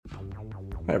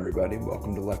Hi everybody,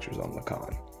 welcome to Lectures on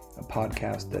Lacan, a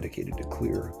podcast dedicated to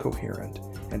clear, coherent,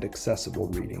 and accessible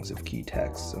readings of key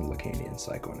texts in Lacanian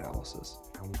psychoanalysis.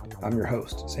 I'm your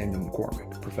host, Samuel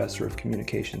McCormick, professor of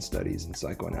communication studies and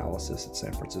psychoanalysis at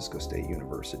San Francisco State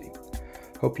University.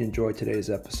 Hope you enjoyed today's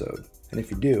episode, and if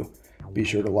you do, be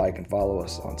sure to like and follow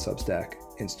us on Substack,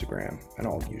 Instagram, and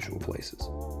all the usual places.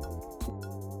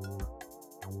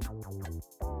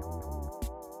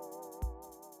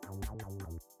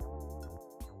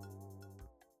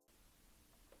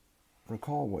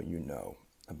 Recall what you know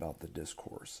about the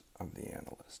discourse of the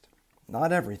analyst.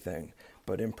 Not everything,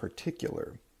 but in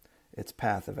particular, its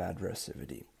path of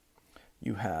adressivity.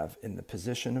 You have in the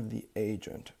position of the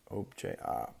agent, objet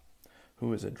A,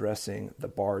 who is addressing the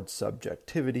barred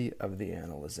subjectivity of the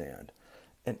analysand,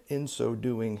 and in so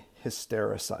doing,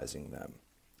 hystericizing them.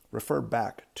 Refer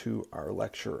back to our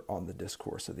lecture on the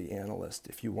discourse of the analyst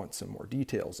if you want some more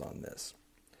details on this.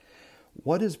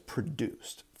 What is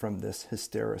produced from this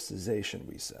hystericization,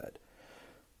 we said,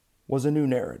 was a new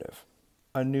narrative,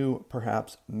 a new,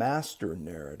 perhaps master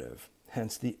narrative,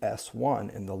 hence the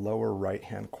S1 in the lower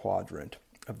right-hand quadrant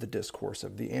of the discourse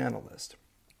of the analyst.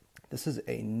 This is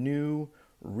a new,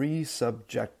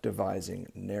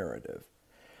 resubjectivizing narrative.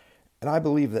 And I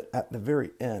believe that at the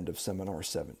very end of Seminar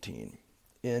 17,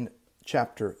 in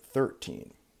Chapter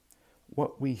 13,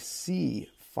 what we see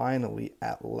finally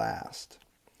at last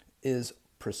is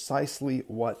precisely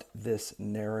what this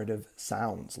narrative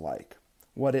sounds like,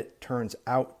 what it turns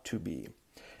out to be.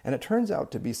 And it turns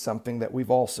out to be something that we've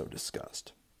also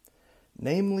discussed,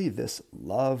 namely this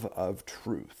love of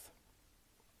truth.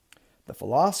 The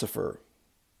philosopher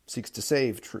seeks to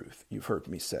save truth, you've heard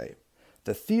me say.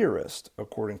 The theorist,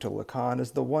 according to Lacan,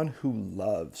 is the one who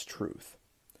loves truth.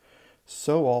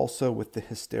 So also with the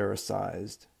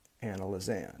hystericized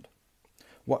analysand.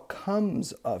 What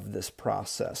comes of this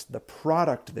process, the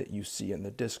product that you see in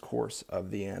the discourse of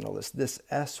the analyst, this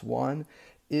S1,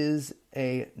 is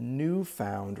a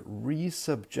newfound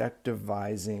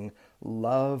resubjectivizing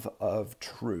love of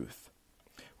truth,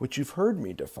 which you've heard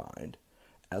me define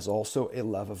as also a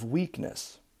love of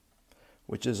weakness,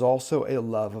 which is also a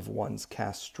love of one's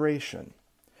castration,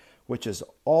 which is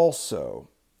also,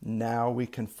 now we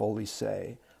can fully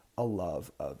say, a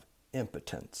love of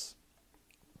impotence.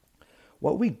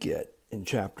 What we get in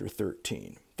Chapter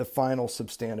 13, the final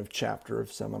substantive chapter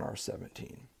of Seminar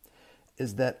 17,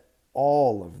 is that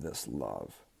all of this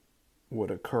love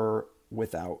would occur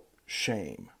without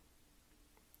shame.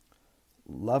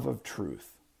 Love of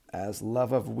truth, as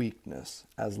love of weakness,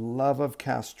 as love of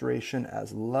castration,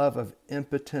 as love of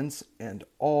impotence, and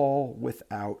all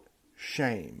without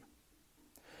shame.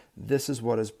 This is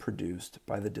what is produced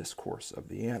by the discourse of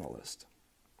the analyst.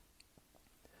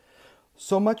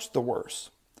 So much the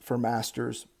worse for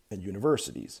masters and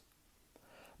universities.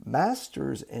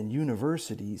 Masters and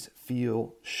universities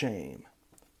feel shame.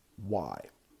 Why?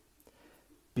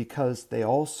 Because they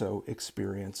also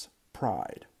experience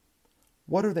pride.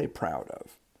 What are they proud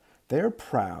of? They're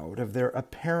proud of their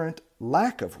apparent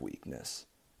lack of weakness,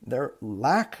 their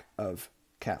lack of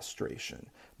castration,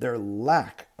 their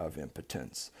lack of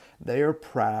impotence. They are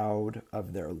proud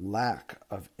of their lack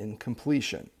of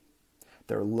incompletion,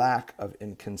 their lack of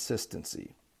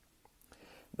inconsistency.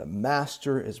 The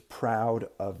master is proud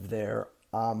of their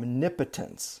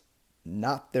omnipotence,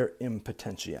 not their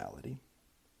impotentiality.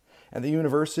 And the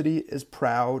university is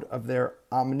proud of their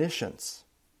omniscience,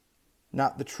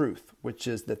 not the truth, which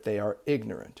is that they are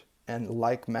ignorant and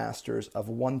like masters of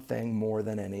one thing more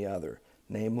than any other,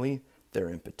 namely their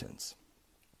impotence.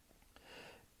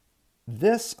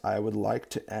 This I would like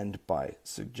to end by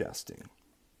suggesting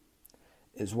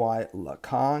is why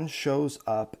Lacan shows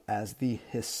up as the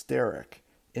hysteric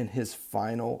in his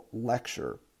final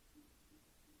lecture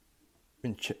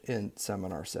in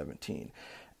Seminar 17,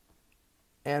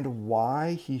 and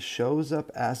why he shows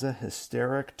up as a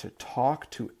hysteric to talk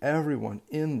to everyone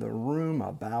in the room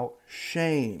about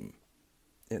shame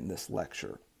in this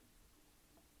lecture.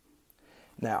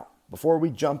 Now, before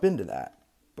we jump into that,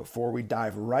 before we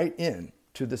dive right in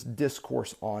to this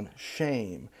discourse on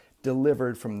shame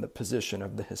delivered from the position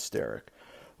of the hysteric,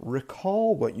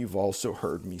 recall what you've also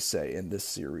heard me say in this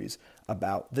series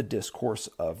about the discourse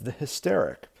of the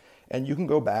hysteric. And you can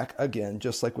go back again,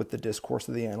 just like with the discourse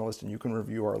of the analyst, and you can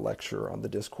review our lecture on the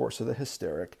discourse of the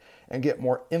hysteric and get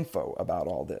more info about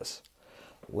all this.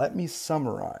 Let me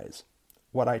summarize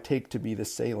what I take to be the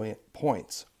salient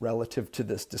points relative to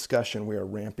this discussion we are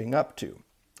ramping up to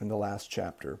in the last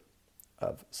chapter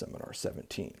of Seminar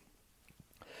 17.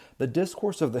 The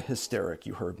discourse of the hysteric,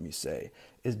 you heard me say,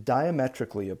 is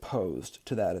diametrically opposed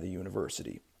to that of the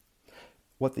university.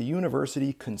 What the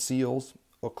university conceals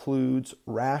occludes,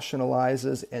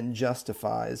 rationalizes, and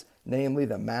justifies, namely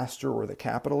the master or the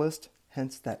capitalist,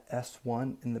 hence that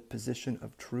S1 in the position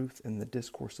of truth in the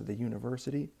discourse of the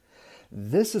university.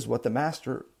 This is what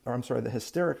the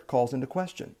hysteric calls into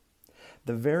question.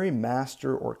 The very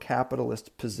master or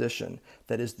capitalist position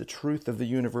that is the truth of the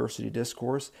university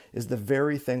discourse is the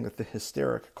very thing that the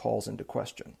hysteric calls into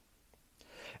question.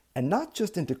 And not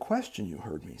just into question, you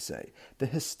heard me say. The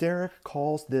hysteric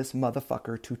calls this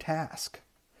motherfucker to task,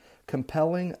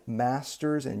 compelling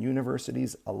masters and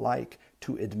universities alike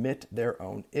to admit their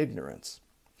own ignorance,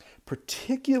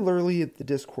 particularly the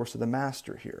discourse of the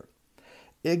master here.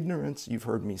 Ignorance, you've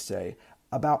heard me say,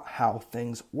 about how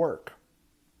things work.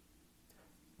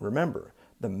 Remember,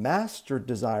 the master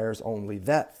desires only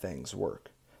that things work.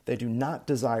 They do not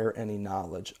desire any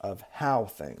knowledge of how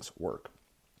things work.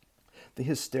 The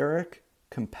hysteric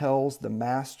compels the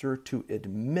master to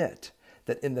admit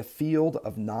that in the field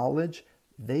of knowledge,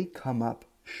 they come up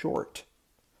short,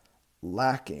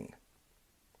 lacking,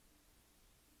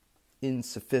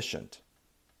 insufficient,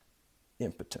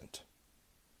 impotent.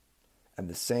 And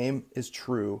the same is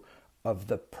true of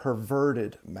the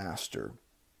perverted master,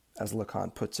 as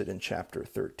Lacan puts it in chapter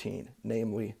 13,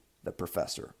 namely the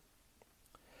professor.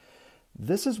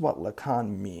 This is what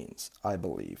Lacan means, I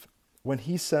believe, when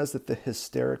he says that the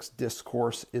hysteric's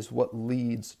discourse is what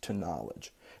leads to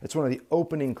knowledge. It's one of the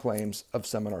opening claims of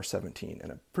Seminar 17,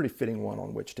 and a pretty fitting one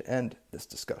on which to end this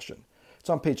discussion. It's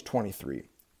on page 23.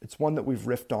 It's one that we've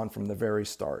riffed on from the very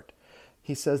start.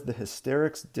 He says the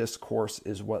hysteric's discourse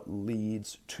is what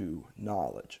leads to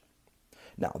knowledge.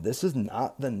 Now, this is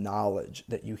not the knowledge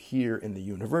that you hear in the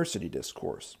university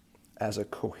discourse as a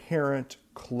coherent,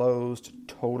 closed,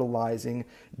 totalizing,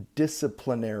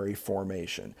 disciplinary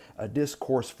formation, a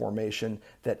discourse formation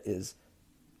that is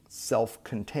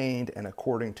self-contained and,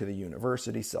 according to the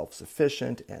university,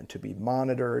 self-sufficient and to be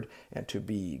monitored and to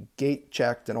be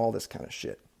gate-checked and all this kind of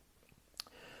shit.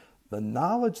 The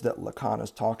knowledge that Lacan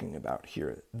is talking about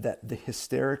here, that the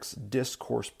hysteric's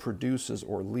discourse produces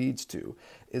or leads to,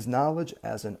 is knowledge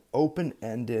as an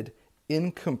open-ended,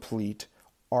 incomplete,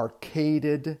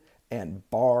 arcaded, and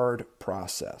barred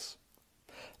process.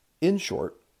 In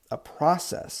short, a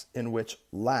process in which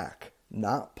lack,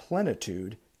 not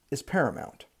plenitude, is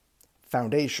paramount,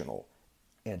 foundational,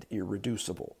 and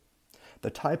irreducible. The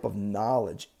type of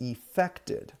knowledge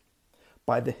effected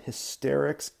by the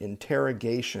hysteric's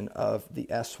interrogation of the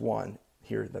S1,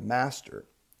 here the master,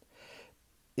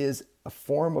 is a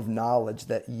form of knowledge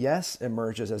that, yes,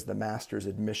 emerges as the master's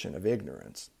admission of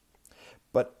ignorance,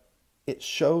 but it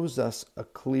shows us a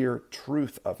clear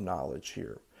truth of knowledge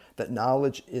here, that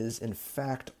knowledge is in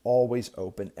fact always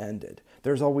open-ended.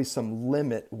 There's always some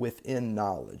limit within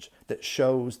knowledge that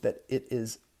shows that it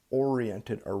is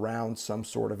oriented around some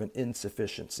sort of an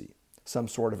insufficiency, some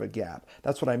sort of a gap.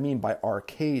 That's what I mean by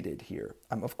arcaded here.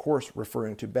 I'm of course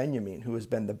referring to Benjamin, who has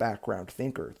been the background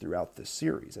thinker throughout this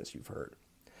series, as you've heard,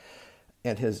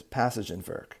 and his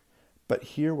Passagenwerk. But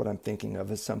here what I'm thinking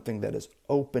of is something that is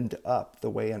opened up the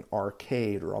way an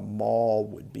arcade or a mall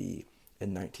would be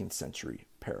in 19th century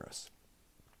Paris.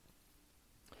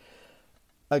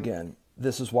 Again,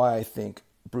 this is why I think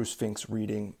Bruce Fink's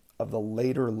reading of the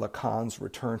later Lacan's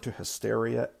return to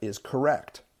hysteria is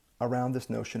correct around this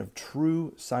notion of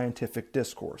true scientific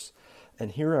discourse.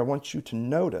 And here I want you to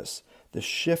notice the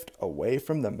shift away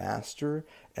from the master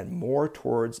and more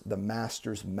towards the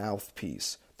master's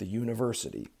mouthpiece, the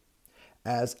university,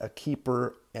 as a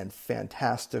keeper and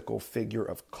fantastical figure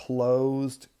of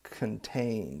closed,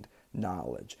 contained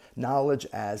knowledge. Knowledge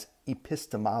as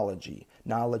epistemology,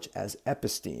 knowledge as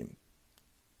episteme.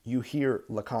 You hear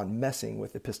Lacan messing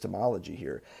with epistemology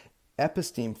here.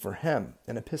 Episteme for him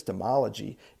and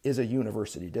epistemology is a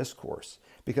university discourse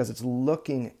because it's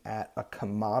looking at a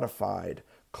commodified,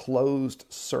 closed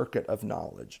circuit of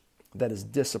knowledge that is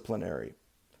disciplinary,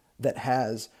 that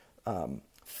has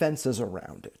fences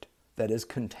around it, that is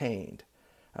contained.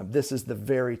 This is the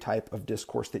very type of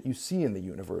discourse that you see in the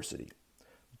university.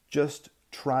 Just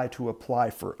try to apply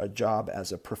for a job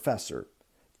as a professor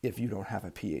if you don't have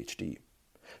a PhD.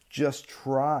 Just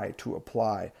try to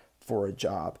apply for a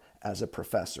job as a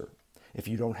professor if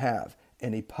you don't have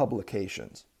any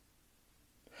publications.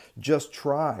 Just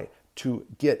try to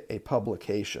get a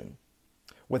publication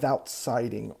without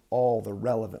citing all the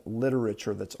relevant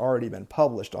literature that's already been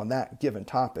published on that given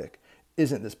topic.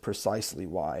 Isn't this precisely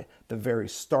why the very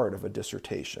start of a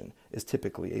dissertation is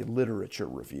typically a literature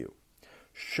review?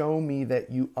 Show me that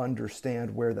you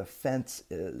understand where the fence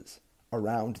is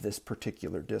around this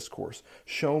particular discourse.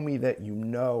 Show me that you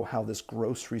know how this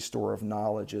grocery store of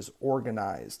knowledge is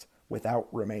organized without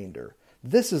remainder.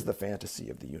 This is the fantasy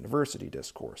of the university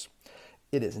discourse.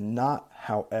 It is not,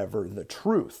 however, the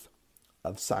truth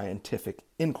of scientific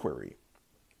inquiry.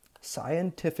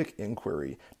 Scientific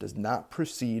inquiry does not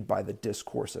proceed by the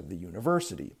discourse of the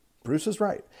university. Bruce is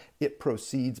right. It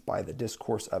proceeds by the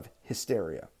discourse of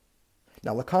hysteria.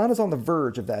 Now, Lacan is on the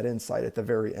verge of that insight at the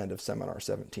very end of Seminar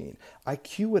 17. I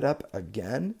cue it up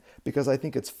again because I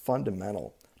think it's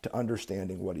fundamental to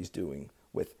understanding what he's doing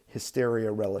with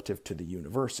hysteria relative to the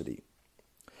university.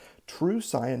 True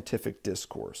scientific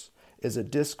discourse is a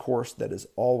discourse that is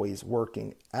always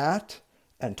working at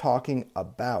and talking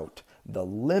about the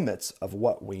limits of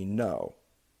what we know.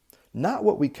 Not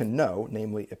what we can know,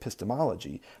 namely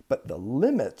epistemology, but the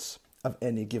limits of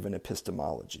any given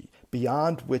epistemology,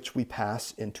 beyond which we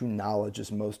pass into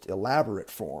knowledge's most elaborate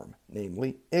form,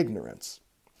 namely ignorance.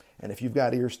 And if you've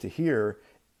got ears to hear,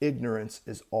 ignorance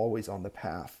is always on the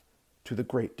path to the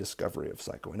great discovery of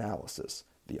psychoanalysis,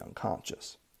 the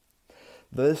unconscious.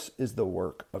 This is the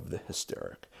work of the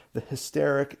hysteric. The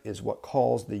hysteric is what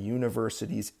calls the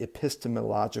university's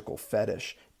epistemological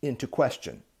fetish into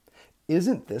question.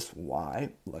 Isn't this why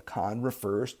Lacan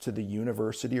refers to the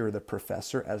university or the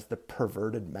professor as the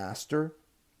perverted master?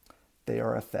 They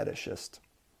are a fetishist.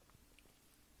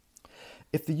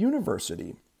 If the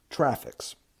university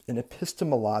traffics in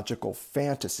epistemological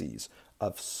fantasies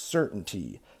of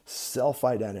certainty,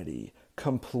 self-identity,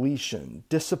 completion,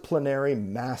 disciplinary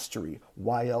mastery,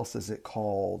 why else is it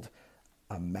called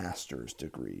a master's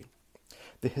degree?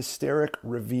 The hysteric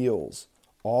reveals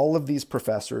all of these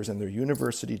professors and their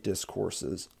university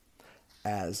discourses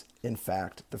as, in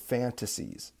fact, the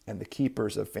fantasies and the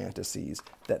keepers of fantasies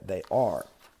that they are.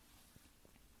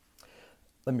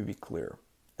 Let me be clear,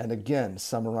 and again,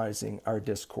 summarizing our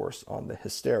discourse on the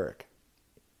hysteric.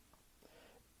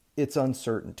 It's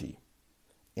uncertainty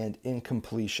and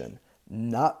incompletion,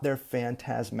 not their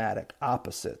phantasmatic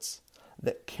opposites,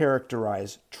 that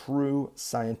characterize true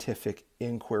scientific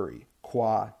inquiry,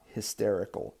 qua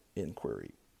hysterical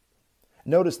inquiry.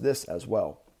 Notice this as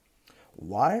well.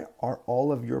 Why are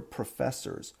all of your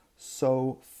professors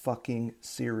so fucking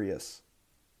serious?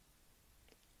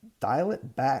 Dial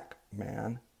it back,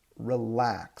 man.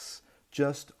 Relax.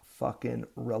 Just fucking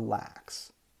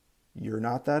relax. You're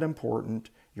not that important.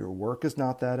 Your work is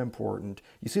not that important.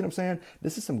 You see what I'm saying?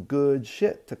 This is some good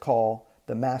shit to call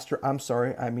the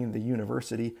the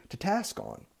university, to task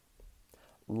on.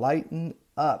 Lighten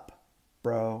up,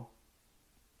 bro.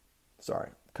 Sorry,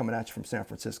 coming at you from San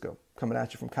Francisco, coming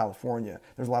at you from California.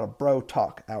 There's a lot of bro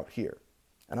talk out here.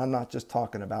 And I'm not just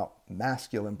talking about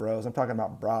masculine bros, I'm talking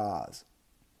about bras.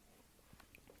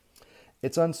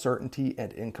 It's uncertainty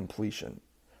and incompletion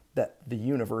that the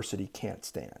university can't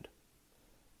stand.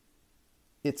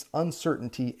 It's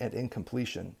uncertainty and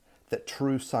incompletion that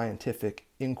true scientific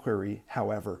inquiry,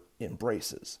 however,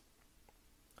 embraces.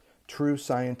 True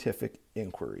scientific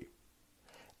inquiry.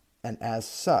 And as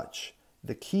such,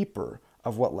 the keeper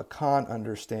of what Lacan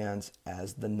understands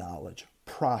as the knowledge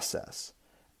process,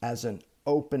 as an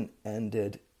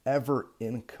open-ended, ever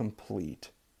incomplete,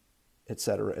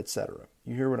 etc., etc.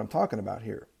 You hear what I'm talking about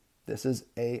here. This is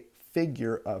a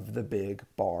figure of the big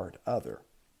barred other.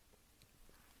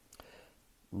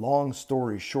 Long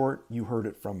story short, you heard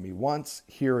it from me once,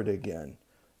 hear it again.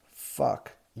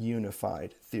 Fuck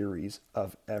unified theories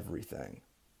of everything.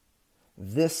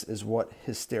 This is what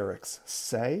hysterics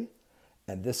say,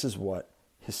 and this is what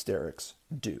hysterics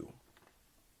do.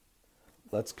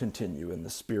 Let's continue in the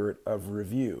spirit of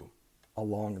review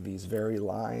along these very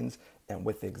lines and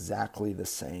with exactly the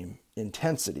same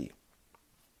intensity.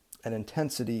 An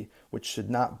intensity which should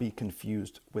not be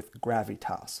confused with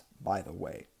gravitas, by the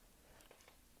way.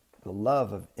 The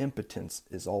love of impotence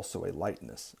is also a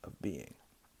lightness of being.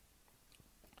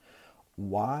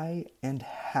 Why and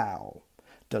how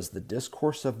does the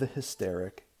discourse of the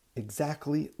hysteric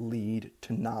exactly lead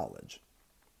to knowledge?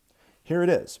 Here it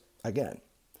is, again.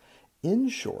 In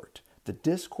short, the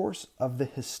discourse of the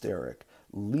hysteric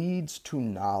leads to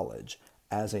knowledge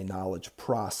as a knowledge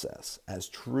process, as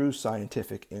true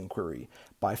scientific inquiry,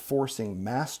 by forcing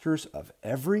masters of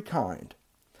every kind,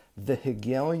 the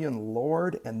Hegelian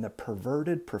lord and the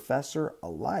perverted professor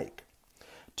alike,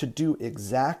 to do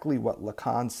exactly what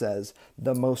Lacan says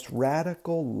the most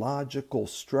radical logical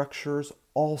structures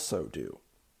also do.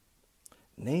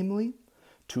 Namely,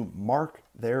 to mark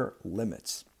their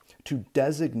limits, to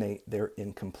designate their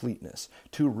incompleteness,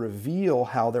 to reveal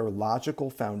how their logical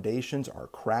foundations are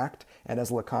cracked, and as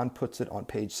Lacan puts it on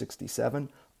page 67,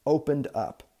 opened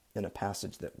up in a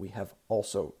passage that we have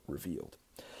also revealed.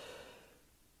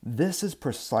 This is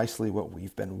precisely what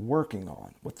we've been working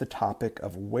on with the topic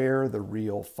of where the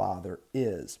real father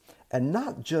is, and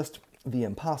not just the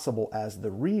impossible as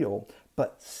the real,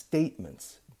 but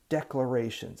statements,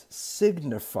 declarations,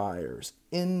 signifiers,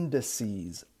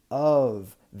 indices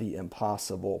of the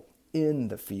impossible in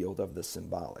the field of the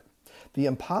symbolic. The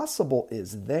impossible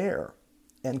is there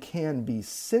and can be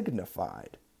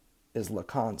signified, is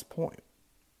Lacan's point.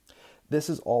 This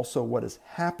is also what is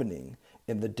happening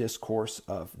in the discourse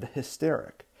of the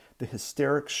hysteric. The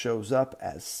hysteric shows up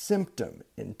as symptom,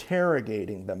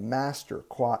 interrogating the master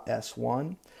qua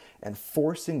S1 and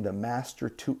forcing the master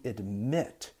to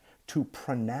admit, to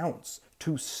pronounce,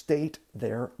 to state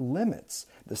their limits.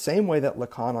 The same way that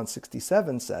Lacan on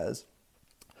 67 says,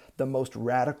 the most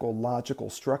radical logical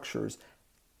structures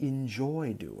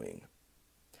enjoy doing.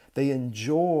 They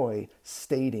enjoy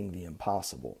stating the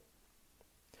impossible.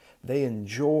 They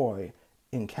enjoy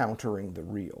encountering the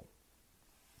real.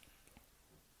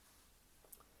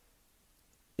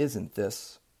 Isn't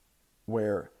this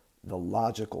where the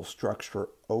logical structure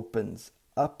opens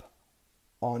up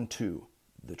onto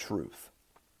the truth?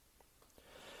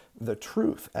 The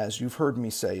truth, as you've heard me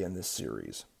say in this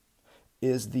series,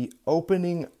 is the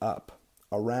opening up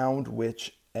around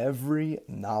which every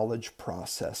knowledge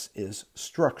process is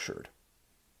structured.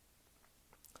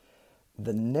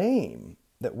 The name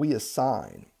that we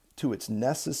assign to its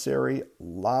necessary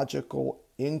logical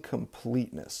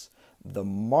incompleteness, the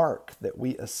mark that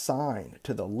we assign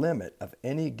to the limit of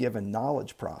any given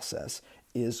knowledge process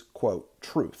is, quote,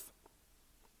 truth.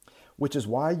 Which is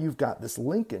why you've got this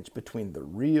linkage between the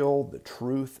real, the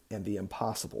truth, and the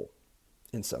impossible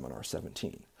in Seminar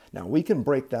 17. Now, we can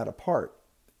break that apart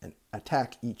and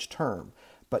attack each term,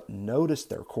 but notice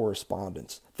their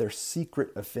correspondence, their secret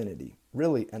affinity,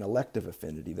 really an elective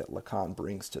affinity that Lacan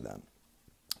brings to them.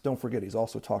 Don't forget, he's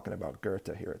also talking about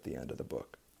Goethe here at the end of the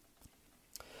book.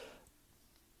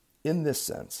 In this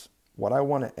sense, what I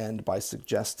want to end by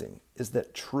suggesting is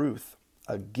that truth,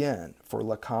 again, for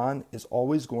Lacan, is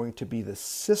always going to be the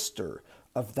sister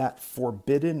of that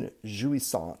forbidden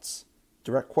jouissance,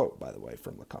 direct quote, by the way,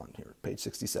 from Lacan here, page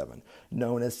 67,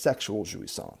 known as sexual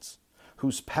jouissance,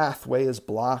 whose pathway is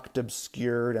blocked,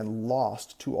 obscured, and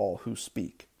lost to all who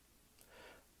speak.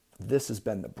 This has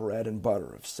been the bread and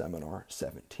butter of Seminar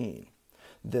 17.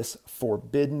 This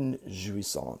forbidden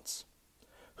jouissance,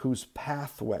 whose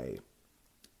pathway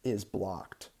is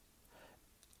blocked.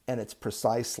 And it's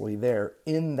precisely there,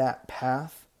 in that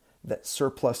path, that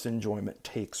surplus enjoyment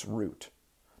takes root.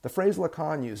 The phrase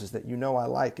Lacan uses that I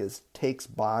like is takes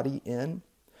body in.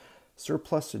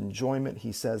 Surplus enjoyment,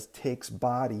 he says, takes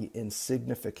body in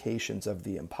significations of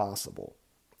the impossible.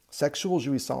 Sexual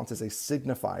jouissance is a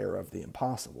signifier of the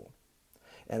impossible.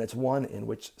 And it's one in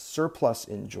which surplus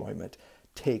enjoyment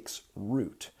takes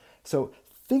root. So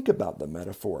think about the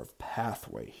metaphor of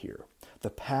pathway here. The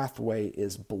pathway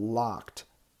is blocked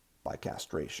by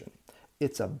castration.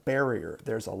 It's a barrier.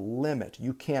 There's a limit.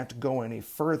 You can't go any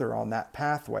further on that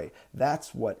pathway.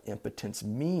 That's what impotence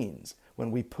means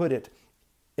when we put it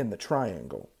in the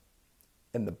triangle,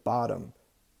 in the bottom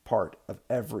part of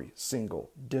every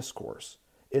single discourse.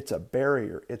 It's a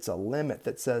barrier. It's a limit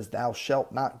that says, thou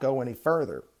shalt not go any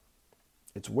further.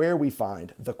 It's where we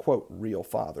find the, quote, real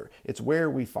father. It's where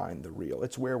we find the real.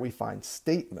 It's where we find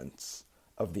statements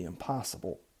of the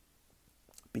impossible,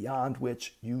 beyond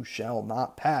which you shall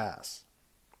not pass.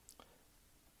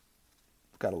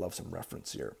 Got to love some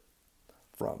reference here,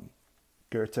 from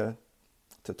Goethe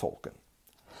to Tolkien.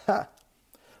 Ha!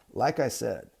 Like I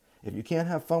said, if you can't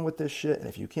have fun with this shit, and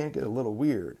if you can't get a little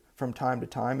weird from time to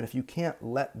time, and if you can't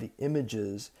let the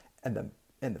images and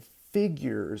the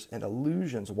figures and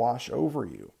illusions wash over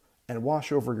you and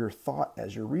wash over your thought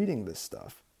as you're reading this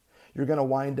stuff, you're going to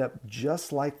wind up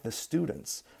just like the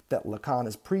students that Lacan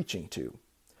is preaching to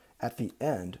at the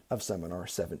end of Seminar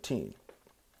 17.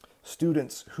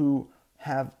 Students who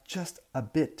have just a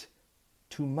bit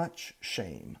too much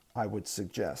shame, I would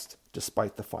suggest,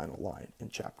 despite the final line in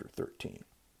chapter 13.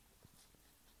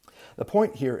 The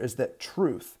point here is that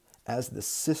truth, as the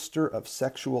sister of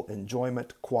sexual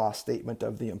enjoyment qua statement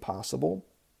of the impossible,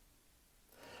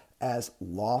 as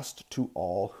lost to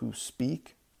all who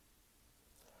speak,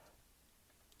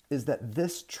 is that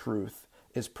this truth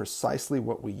is precisely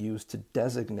what we use to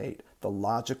designate the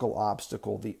logical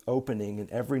obstacle, the opening in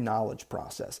every knowledge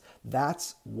process.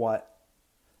 That's what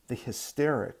the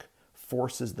hysteric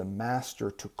forces the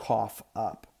master to cough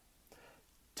up.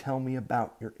 Tell me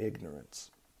about your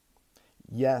ignorance.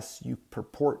 Yes, you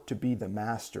purport to be the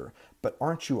master, but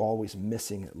aren't you always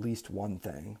missing at least one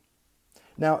thing?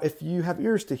 Now, if you have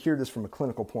ears to hear this from a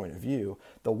clinical point of view,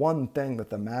 the one thing that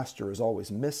the master is always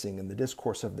missing in the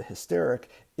discourse of the hysteric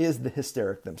is the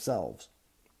hysteric themselves,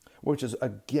 which is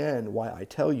again why I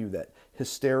tell you that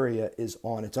hysteria is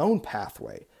on its own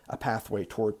pathway, a pathway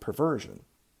toward perversion.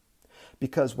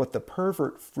 Because what the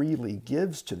pervert freely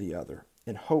gives to the other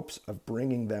in hopes of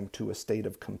bringing them to a state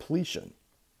of completion,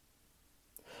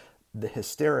 the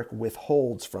hysteric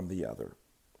withholds from the other,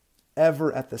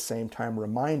 ever at the same time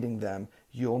reminding them,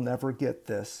 you'll never get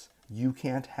this, you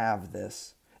can't have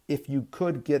this. If you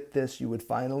could get this, you would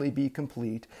finally be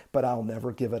complete, but I'll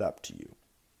never give it up to you.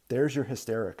 There's your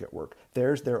hysteric at work.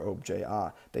 There's their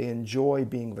objet. They enjoy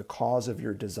being the cause of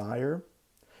your desire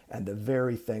and the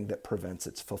very thing that prevents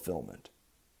its fulfillment.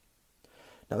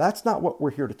 Now, that's not what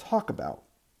we're here to talk about.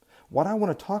 What I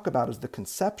want to talk about is the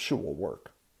conceptual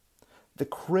work, the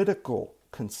critical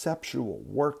conceptual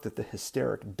work that the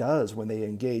hysteric does when they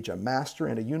engage a master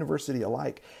and a university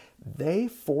alike. They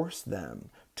force them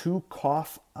to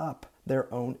cough up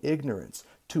their own ignorance,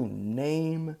 to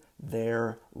name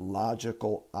their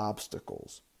logical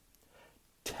obstacles.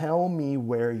 Tell me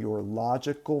where your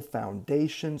logical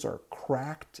foundations are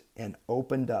cracked and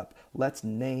opened up. Let's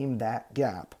name that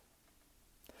gap.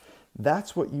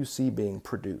 That's what you see being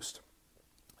produced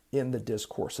in the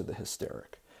discourse of the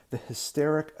hysteric. The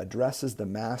hysteric addresses the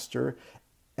master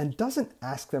and doesn't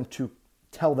ask them to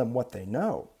tell them what they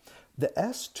know. The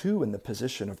S2 in the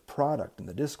position of product in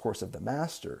the discourse of the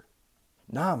master,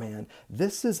 nah, man,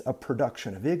 this is a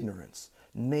production of ignorance.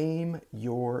 Name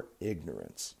your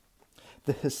ignorance.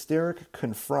 The hysteric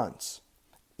confronts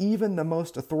even the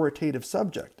most authoritative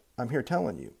subject, I'm here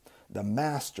telling you, the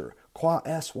master, qua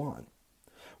S1,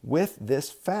 with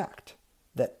this fact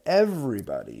that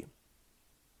everybody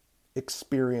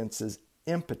experiences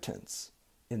impotence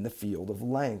in the field of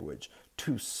language.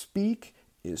 To speak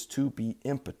is to be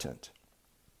impotent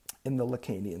in the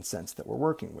Lacanian sense that we're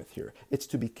working with here. It's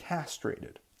to be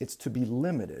castrated. It's to be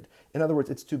limited. In other words,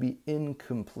 it's to be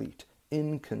incomplete,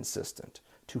 inconsistent,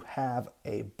 to have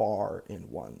a bar in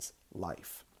one's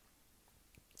life.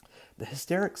 The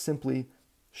hysteric simply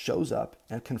shows up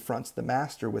and confronts the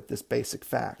master with this basic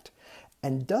fact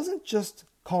and doesn't just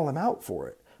call him out for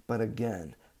it, but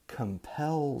again,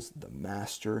 compels the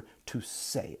master to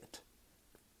say it,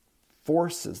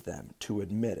 forces them to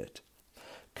admit it,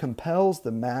 compels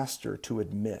the master to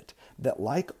admit that,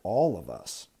 like all of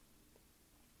us,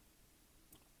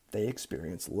 they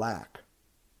experience lack,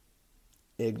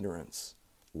 ignorance,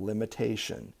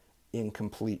 limitation,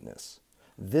 incompleteness.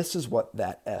 This is what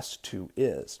that S2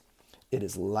 is. It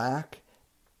is lack,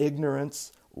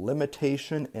 ignorance,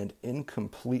 limitation, and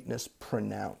incompleteness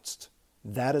pronounced.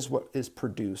 That is what is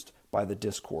produced by the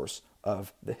discourse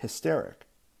of the hysteric.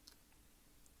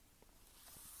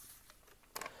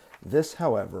 This,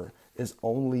 however, is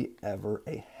only ever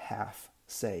a half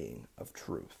saying of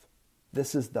truth.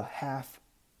 This is the half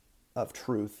of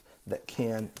truth that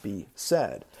can be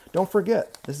said. Don't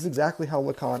forget, this is exactly how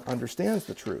Lacan understands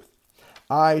the truth.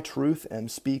 I, truth, am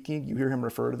speaking. You hear him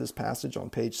refer to this passage on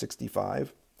page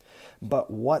 65.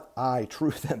 But what I,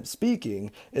 truth, am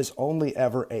speaking is only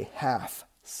ever a half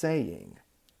saying.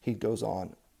 He goes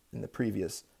on in the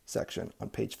previous section on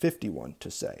page 51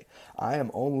 to say, I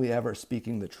am only ever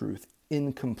speaking the truth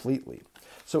incompletely.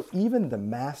 So even the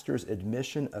master's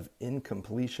admission of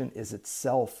incompletion is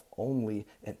itself only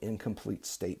an incomplete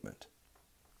statement.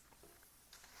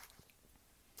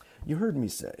 You heard me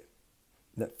say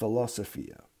that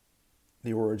philosophia,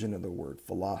 the origin of the word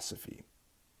philosophy,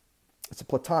 it's a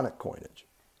Platonic coinage.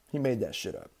 He made that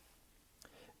shit up.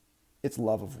 It's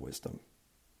love of wisdom.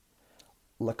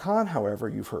 Lacan, however,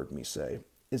 you've heard me say,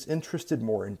 is interested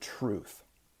more in truth.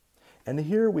 And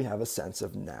here we have a sense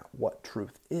of now what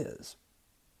truth is.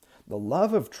 The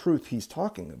love of truth he's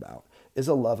talking about is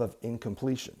a love of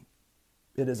incompletion.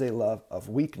 It is a love of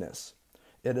weakness.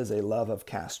 It is a love of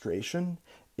castration.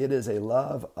 It is a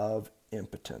love of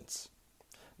impotence.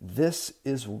 This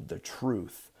is the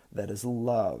truth that is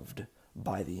loved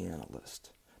by the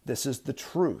analyst. This is the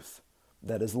truth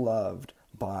that is loved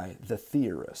by the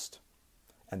theorist.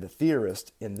 And the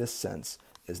theorist, in this sense,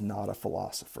 is not a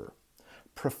philosopher.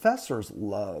 Professors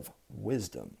love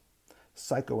wisdom.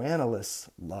 Psychoanalysts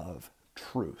love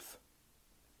truth.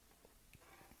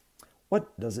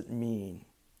 What does it mean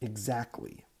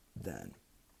exactly, then,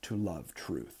 to love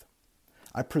truth?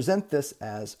 I present this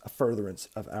as a furtherance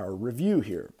of our review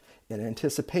here, in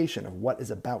anticipation of what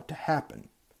is about to happen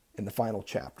in the final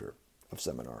chapter of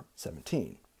Seminar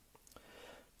 17.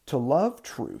 To love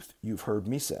truth, you've heard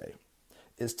me say,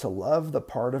 is to love the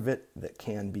part of it that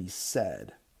can be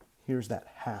said. Here's that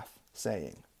half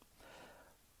saying.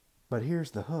 But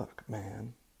here's the hook,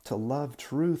 man. To love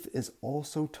truth is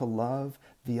also to love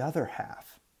the other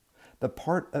half, the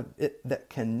part of it that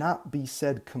cannot be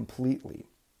said completely,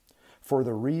 for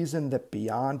the reason that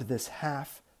beyond this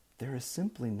half, there is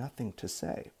simply nothing to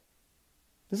say.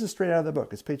 This is straight out of the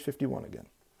book. It's page 51 again.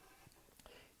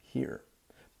 Here,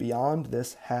 beyond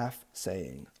this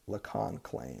half-saying, Lacan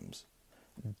claims,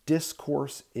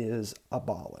 discourse is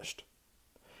abolished.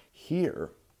 Here,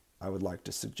 I would like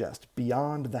to suggest,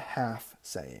 beyond the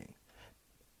half-saying,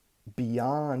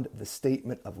 beyond the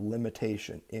statement of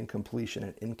limitation, incompletion,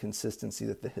 and inconsistency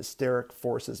that the hysteric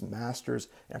forces masters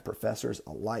and professors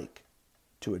alike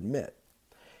to admit,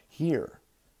 here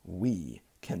we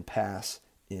can pass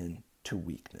into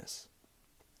weakness.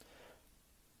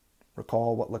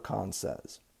 Recall what Lacan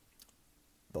says.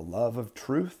 The love of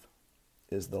truth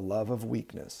is the love of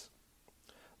weakness,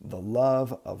 the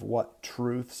love of what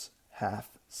truth's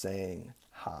half-saying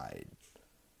hide,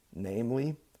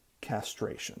 namely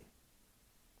castration.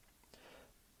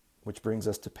 Which brings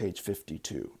us to page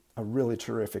 52, a really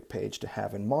terrific page to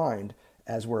have in mind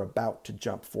as we're about to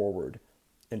jump forward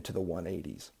into the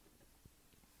 180s.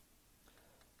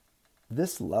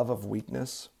 This love of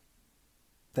weakness,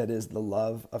 that is the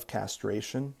love of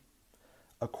castration,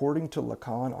 according to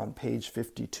Lacan on page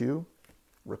 52,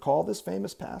 recall this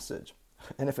famous passage.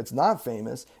 And if it's not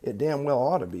famous, it damn well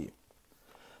ought to be.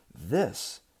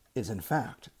 This is in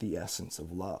fact the essence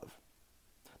of love.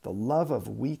 The love of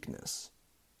weakness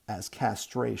as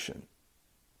castration,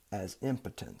 as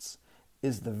impotence,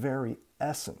 is the very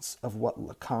essence of what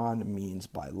Lacan means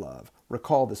by love.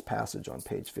 Recall this passage on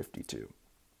page 52.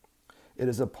 It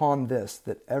is upon this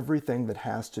that everything that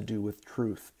has to do with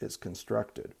truth is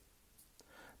constructed.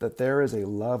 That there is a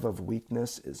love of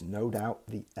weakness is no doubt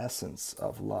the essence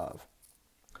of love.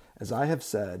 As I have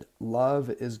said, love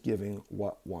is giving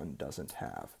what one doesn't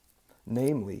have,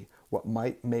 namely what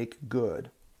might make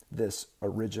good this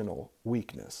original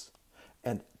weakness.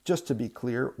 And just to be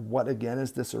clear, what again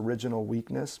is this original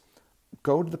weakness?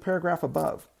 Go to the paragraph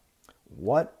above.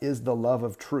 What is the love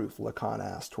of truth? Lacan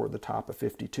asked toward the top of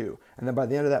 52. And then by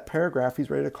the end of that paragraph, he's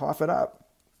ready to cough it up.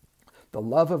 The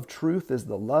love of truth is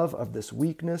the love of this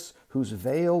weakness whose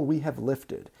veil we have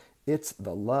lifted. It's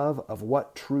the love of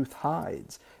what truth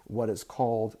hides, what is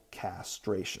called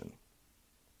castration.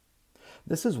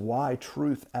 This is why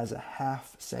truth as a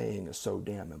half-saying is so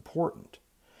damn important,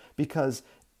 because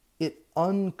it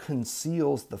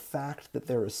unconceals the fact that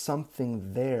there is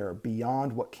something there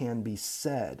beyond what can be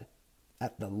said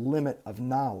at the limit of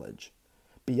knowledge.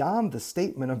 Beyond the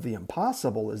statement of the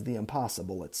impossible is the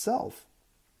impossible itself,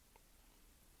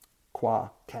 qua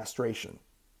castration.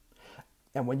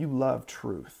 And when you love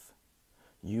truth,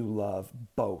 you love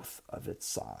both of its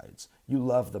sides. You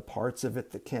love the parts of it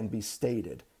that can be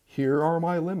stated. Here are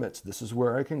my limits. This is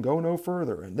where I can go no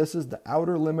further. And this is the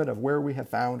outer limit of where we have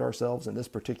found ourselves in this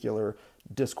particular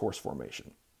discourse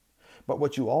formation. But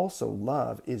what you also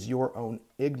love is your own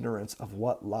ignorance of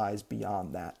what lies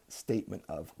beyond that statement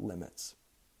of limits.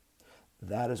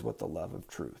 That is what the love of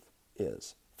truth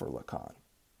is for Lacan.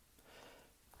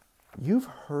 You've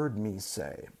heard me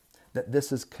say that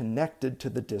this is connected to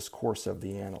the discourse of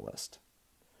the analyst.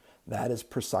 That is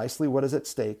precisely what is at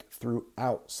stake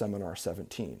throughout Seminar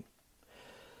 17.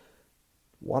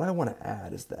 What I want to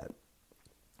add is that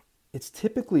it's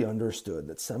typically understood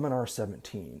that Seminar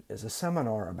 17 is a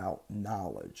seminar about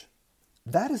knowledge.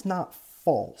 That is not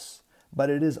false, but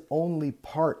it is only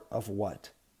part of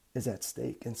what is at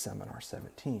stake in Seminar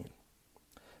 17.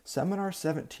 Seminar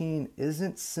 17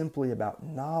 isn't simply about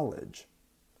knowledge.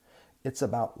 It's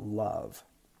about love.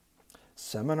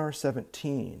 Seminar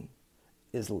 17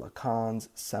 is Lacan's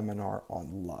seminar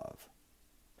on love,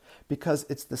 because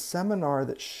it's the seminar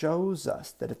that shows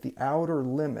us that at the outer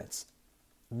limits,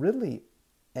 really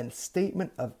a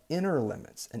statement of inner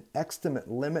limits, an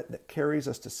extimate limit that carries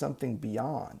us to something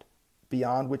beyond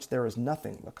which there is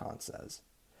nothing, Lacan says.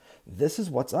 This is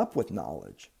what's up with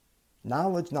knowledge.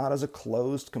 Knowledge not as a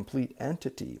closed, complete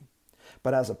entity,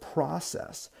 but as a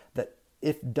process that,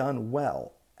 if done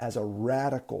well, as a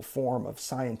radical form of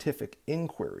scientific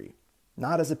inquiry,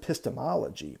 not as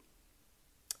epistemology,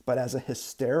 but as a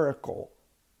hysterical,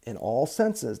 in all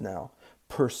senses now,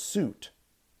 pursuit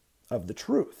of the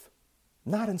truth.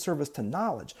 Not in service to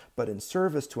knowledge, but in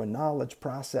service to a knowledge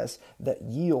process that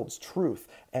yields truth,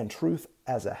 and truth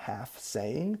as a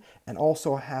half-saying, and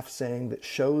also a half-saying that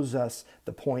shows us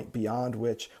the point beyond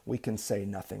which we can say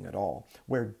nothing at all,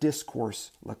 where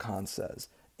discourse, Lacan says,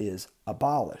 is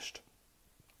abolished.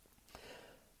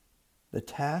 The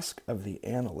task of the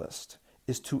analyst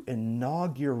is to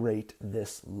inaugurate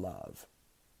this love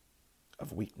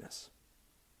of weakness,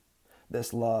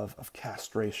 this love of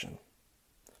castration,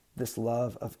 this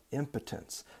love of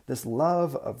impotence, this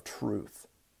love of truth,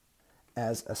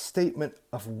 as a statement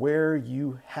of where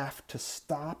you have to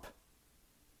stop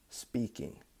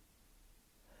speaking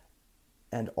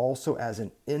and also as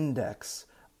an index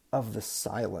of the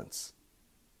silence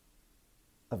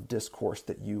of discourse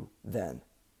that you then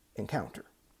encounter.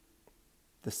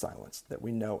 The silence that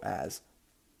we know as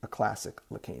a classic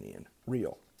Lacanian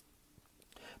real.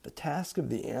 The task of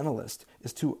the analyst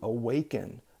is to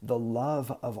awaken the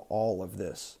love of all of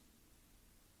this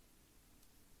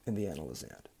in the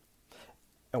analysand.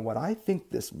 And what I think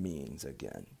this means,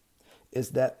 again,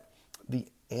 is that the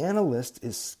analyst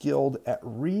is skilled at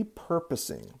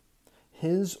repurposing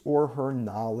his or her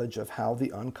knowledge of how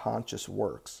the unconscious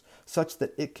works, such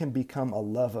that it can become a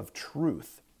love of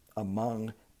truth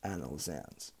among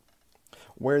analysands.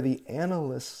 Where the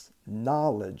analyst's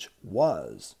knowledge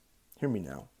was, hear me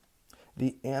now,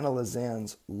 the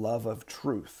analysand's love of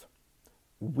truth,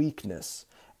 weakness,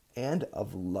 and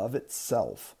of love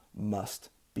itself must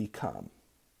become.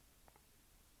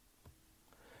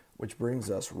 Which brings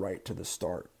us right to the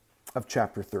start of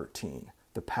chapter 13,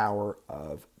 the power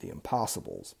of the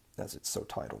impossibles, as it's so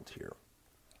titled here.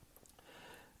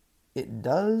 It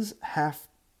does have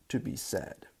to be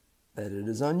said that it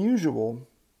is unusual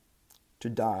to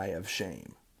die of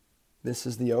shame. This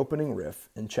is the opening riff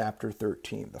in chapter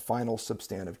 13, the final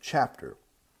substantive chapter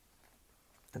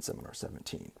in Seminar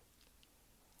 17.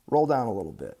 Roll down a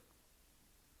little bit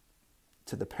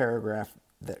to the paragraph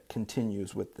that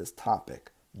continues with this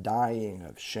topic, dying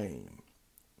of shame.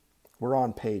 We're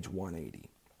on page 180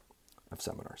 of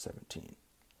Seminar 17.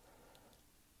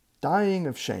 Dying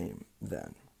of shame,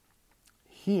 then.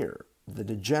 Here, the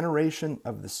degeneration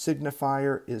of the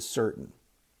signifier is certain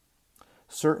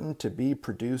to be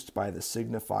produced by the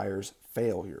signifier's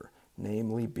failure,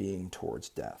 namely being towards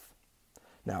death.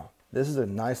 Now, this is a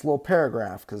nice little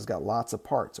paragraph because it's got lots of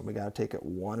parts, and we got to take it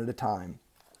one at a time.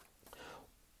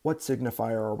 What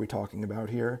signifier are we talking about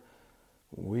here?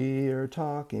 We are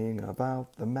talking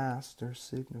about the master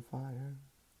signifier.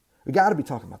 We got to be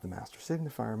talking about the master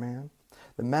signifier, man.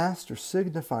 The master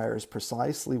signifier is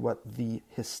precisely what the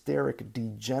hysteric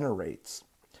degenerates.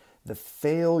 The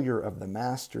failure of the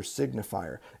master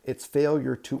signifier, its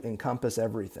failure to encompass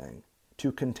everything,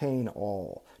 to contain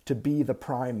all, to be the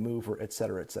prime mover,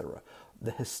 etc., etc.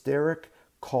 The hysteric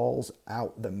calls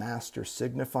out the master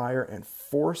signifier and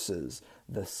forces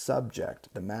the subject,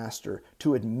 the master,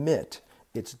 to admit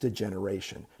its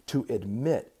degeneration, to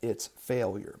admit its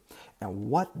failure. And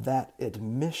what that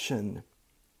admission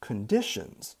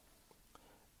conditions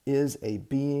is a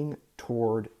being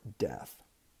toward death.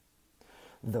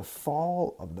 The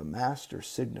fall of the master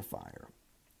signifier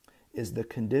is the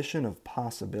condition of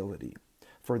possibility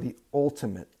for the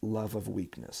ultimate love of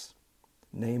weakness,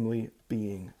 namely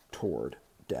being toward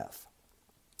death.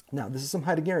 Now, this is some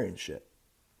Heideggerian shit.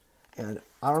 And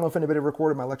I don't know if anybody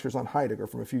recorded my lectures on Heidegger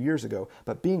from a few years ago,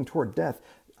 but being toward death,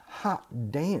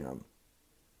 hot damn,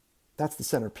 that's the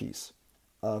centerpiece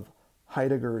of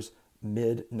Heidegger's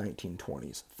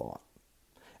mid-1920s thought.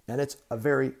 And it's a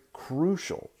very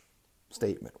crucial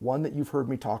statement, one that you've heard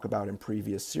me talk about in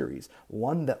previous series,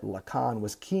 one that Lacan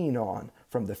was keen on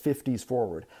from the 50s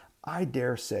forward. I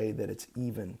dare say that it's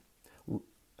even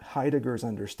Heidegger's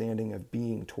understanding of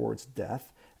being towards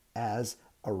death as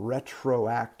a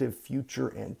retroactive,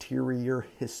 future anterior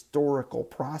historical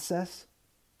process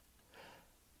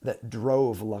that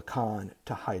drove Lacan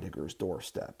to Heidegger's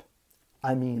doorstep.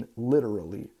 I mean,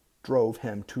 literally drove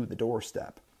him to the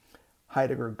doorstep.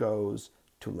 Heidegger goes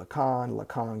to Lacan,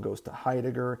 Lacan goes to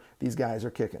Heidegger. These guys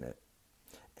are kicking it.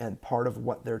 And part of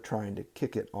what they're trying to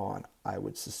kick it on, I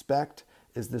would suspect,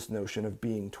 is this notion of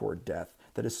being toward death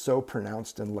that is so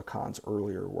pronounced in Lacan's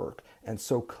earlier work and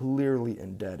so clearly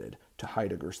indebted to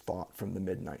Heidegger's thought from the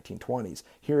mid-1920s.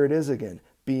 Here it is again,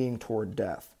 being toward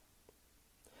death.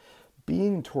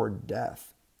 Being toward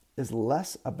death is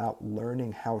less about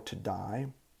learning how to die,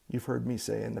 you've heard me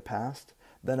say in the past,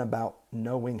 than about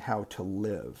knowing how to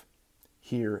live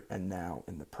here and now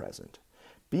in the present.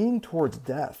 Being towards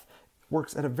death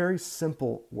works in a very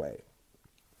simple way.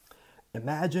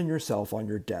 Imagine yourself on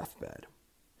your deathbed.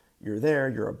 You're there,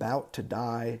 you're about to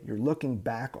die, you're looking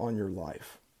back on your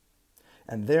life.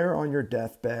 And there on your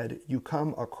deathbed, you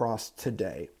come across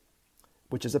today,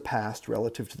 which is a past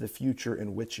relative to the future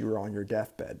in which you are on your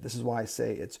deathbed. This is why I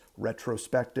say it's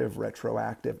retrospective,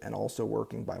 retroactive, and also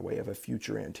working by way of a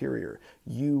future anterior.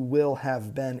 You will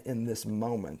have been in this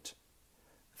moment,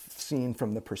 seen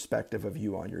from the perspective of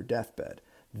you on your deathbed.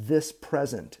 This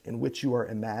present in which you are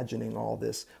imagining all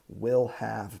this will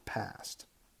have passed.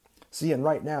 See, and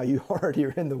right now you already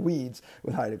are in the weeds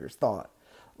with Heidegger's thought.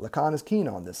 Lacan is keen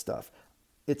on this stuff.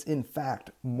 It's in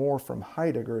fact more from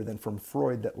Heidegger than from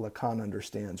Freud that Lacan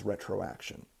understands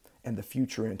retroaction and the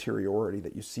future anteriority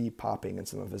that you see popping in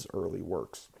some of his early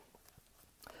works.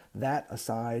 That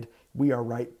aside, we are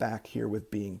right back here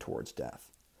with being towards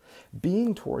death.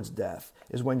 Being towards death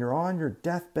is when you're on your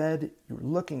deathbed, you're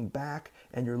looking back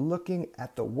and you're looking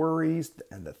at the worries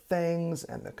and the things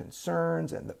and the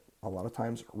concerns and a lot of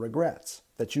times regrets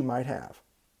that you might have.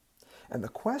 And the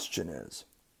question is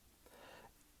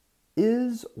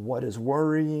what is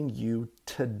worrying you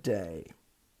today,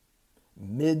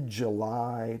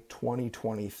 mid-July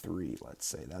 2023, let's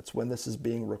say, that's when this is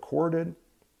being recorded,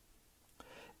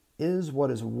 is what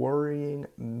is worrying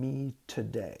me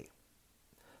today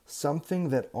something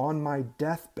that on my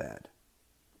deathbed,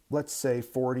 let's say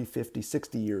 40, 50,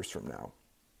 60 years from now,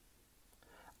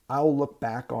 I'll look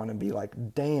back on and be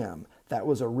like, damn, that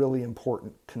was a really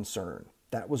important concern.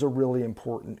 That was a really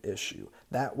important issue.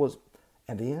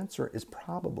 And the answer is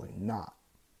probably not.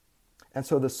 And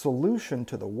so the solution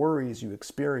to the worries you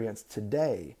experience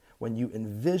today, when you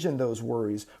envision those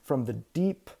worries from the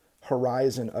deep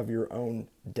horizon of your own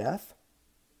death,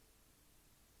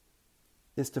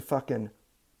 is to fucking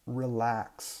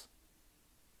relax.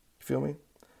 You feel me?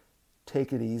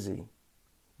 Take it easy.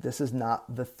 This is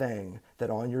not the thing that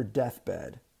on your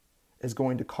deathbed is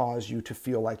going to cause you to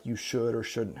feel like you should or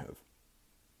shouldn't have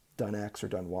done X or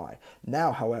done Y.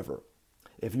 Now, however,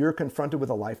 if you're confronted with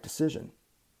a life decision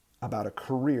about a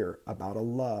career, about a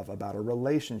love, about a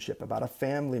relationship, about a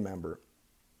family member,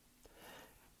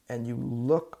 and you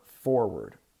look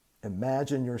forward,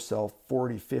 imagine yourself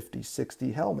 40, 50,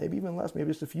 60, hell, maybe even less,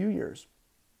 maybe just a few years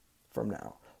from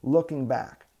now, looking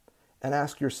back and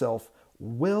ask yourself,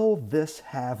 will this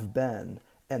have been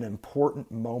an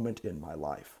important moment in my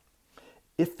life?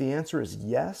 If the answer is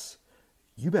yes,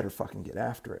 you better fucking get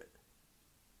after it.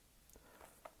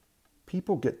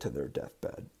 People get to their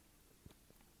deathbed,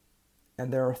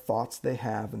 and there are thoughts they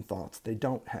have and thoughts they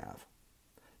don't have.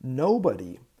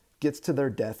 Nobody gets to their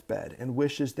deathbed and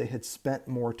wishes they had spent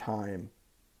more time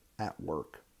at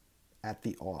work, at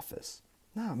the office.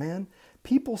 Nah, man,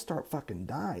 people start fucking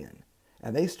dying,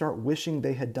 and they start wishing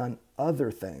they had done other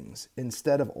things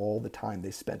instead of all the time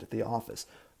they spent at the office.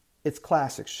 It's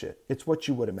classic shit. It's what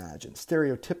you would imagine.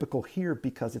 Stereotypical here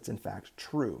because it's in fact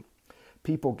true.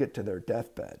 People get to their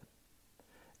deathbed,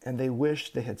 and they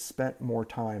wish they had spent more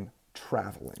time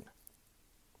traveling.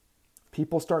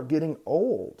 People start getting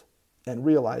old and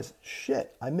realize,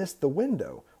 shit, I missed the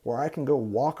window where I can go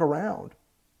walk around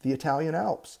the Italian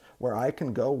Alps, where I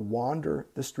can go wander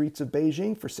the streets of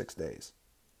Beijing for 6 days,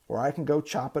 where I can go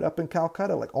chop it up in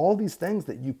Calcutta. Like all these things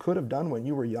that you could have done when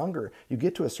you were younger, you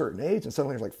get to a certain age and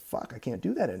suddenly you're like, fuck, I can't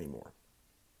do that anymore.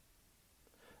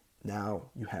 Now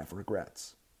you have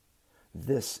regrets.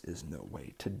 This is no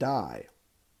way to die.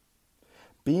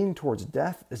 Being towards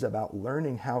death is about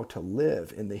learning how to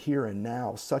live in the here and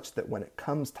now such that when it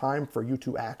comes time for you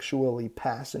to actually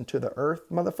pass into the earth,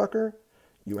 motherfucker,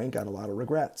 you ain't got a lot of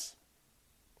regrets.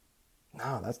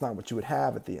 No, that's not what you would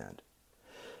have at the end.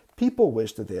 People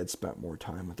wish that they had spent more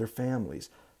time with their families.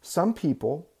 Some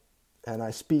people, and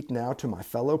I speak now to my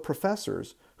fellow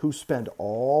professors who spend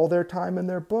all their time in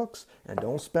their books and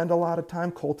don't spend a lot of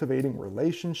time cultivating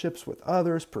relationships with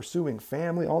others, pursuing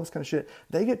family, all this kind of shit.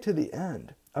 They get to the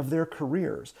end of their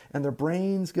careers and their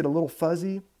brains get a little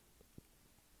fuzzy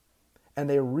and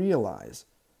they realize,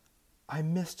 I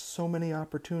missed so many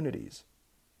opportunities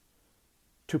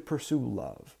to pursue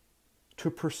love, to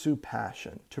pursue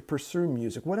passion, to pursue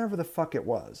music, whatever the fuck it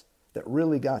was that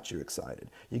really got you excited.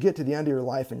 You get to the end of your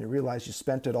life and you realize you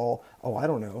spent it all,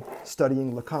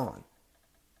 studying Lacan,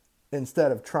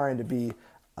 instead of trying to be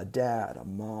a dad, a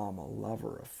mom, a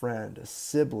lover, a friend, a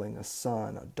sibling, a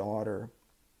son, a daughter,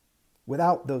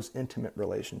 without those intimate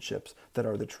relationships that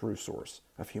are the true source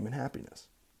of human happiness.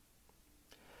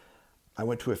 I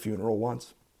went to a funeral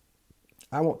once.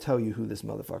 I won't tell you who this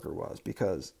motherfucker was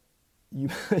because you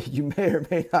may or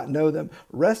may not know them.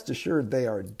 Rest assured they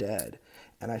are dead.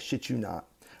 And I shit you not,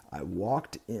 I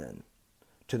walked in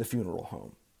to the funeral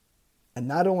home. And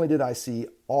not only did I see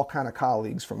all kind of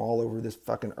colleagues from all over this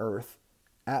fucking earth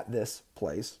at this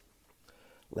place,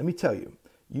 let me tell you,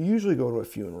 you usually go to a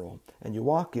funeral and you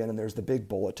walk in and there's the big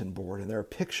bulletin board and there are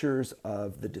pictures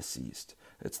of the deceased.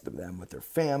 It's them with their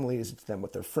families, it's them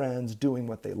with their friends, doing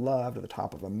what they loved at the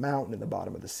top of a mountain, in the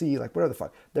bottom of the sea, like whatever the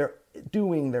fuck. They're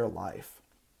doing their life.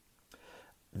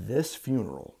 This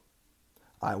funeral,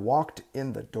 I walked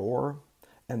in the door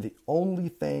and the only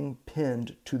thing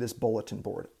pinned to this bulletin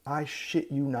board, I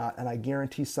shit you not, and I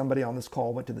guarantee somebody on this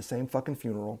call went to the same fucking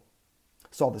funeral,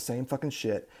 saw the same fucking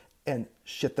shit, and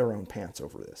shit their own pants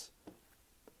over this.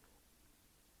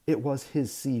 It was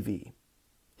his CV,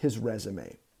 his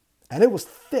resume. And it was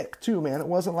thick too, man. It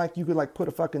wasn't like you could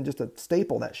put just a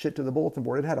staple that shit to the bulletin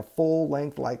board. It had a full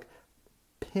length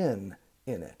pin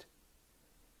in it.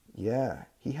 Yeah,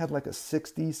 he had like a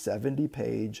 60,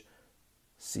 70-page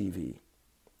CV,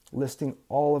 listing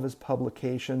all of his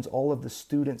publications, all of the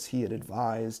students he had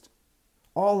advised,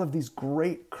 all of these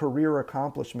great career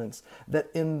accomplishments that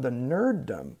in the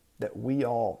nerddom that we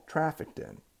all trafficked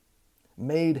in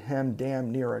made him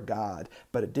damn near a god,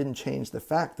 but it didn't change the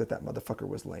fact that that motherfucker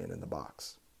was laying in the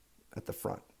box at the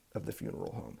front of the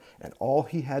funeral home. And all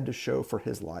he had to show for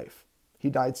his life, he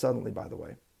died suddenly, by the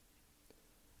way,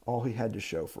 all he had to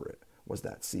show for it was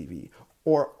that CV,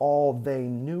 or all they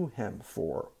knew him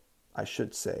for, I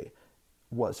should say,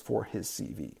 was for his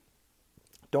CV.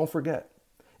 Don't forget,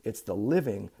 it's the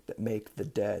living that make the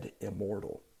dead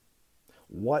immortal.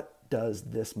 What does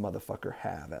this motherfucker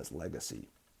have as legacy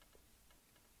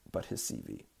but his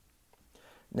CV?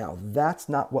 Now, that's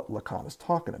not what Lacan is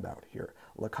talking about here.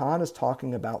 Lacan is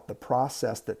talking about the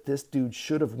process that this dude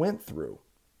should have went through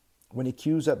when he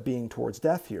cues up being towards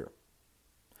death here.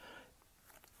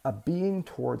 A being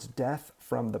towards death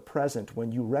from the present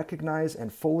when you recognize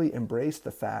and fully embrace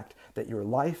the fact that your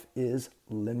life is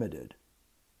limited,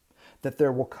 that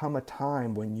there will come a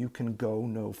time when you can go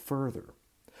no further.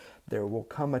 There will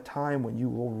come a time when you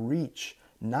will reach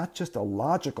not just a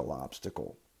logical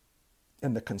obstacle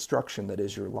in the construction that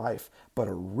is your life, but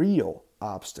a real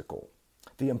obstacle.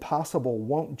 The impossible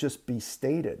won't just be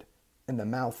stated in the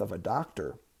mouth of a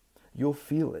doctor. You'll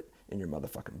feel it in your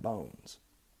motherfucking bones.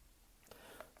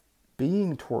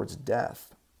 Being towards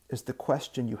death is the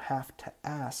question you have to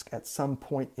ask at some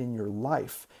point in your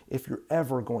life if you're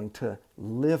ever going to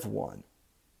live one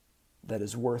that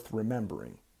is worth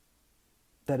remembering,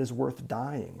 that is worth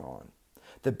dying on.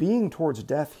 The being towards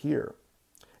death here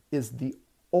is the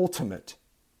ultimate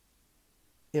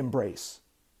embrace,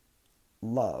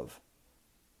 love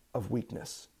of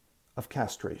weakness, of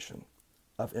castration,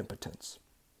 of impotence.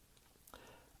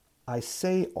 I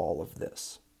say all of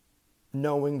this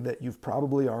knowing that you've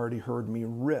probably already heard me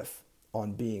riff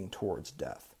on being towards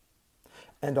death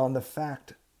and on the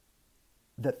fact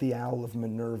that the owl of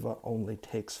Minerva only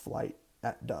takes flight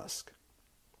at dusk.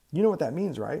 You know what that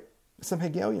means, right? It's some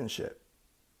Hegelian shit.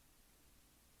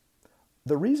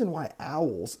 The reason why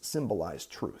owls symbolize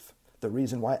truth, the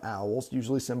reason why owls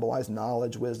usually symbolize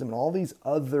knowledge, wisdom, and all these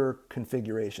other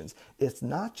configurations, it's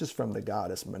not just from the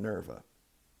goddess Minerva.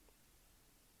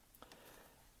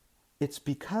 It's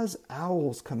because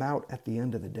owls come out at the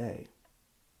end of the day.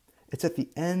 It's at the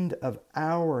end of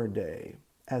our day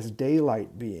as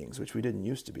daylight beings, which we didn't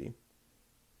used to be,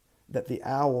 that the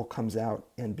owl comes out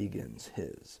and begins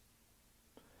his.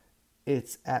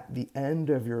 It's at the end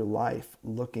of your life,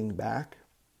 looking back,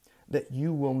 that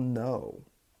you will know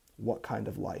what kind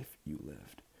of life you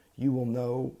lived. You will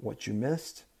know what you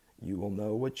missed. You will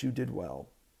know what you did well.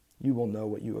 You will know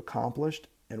what you accomplished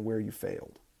and where you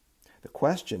failed. The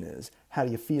question is, how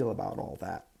do you feel about all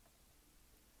that?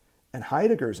 And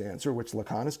Heidegger's answer, which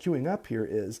Lacan is queuing up here,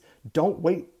 is don't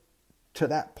wait to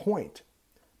that point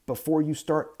before you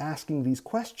start asking these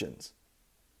questions.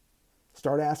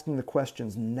 Start asking the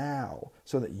questions now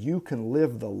so that you can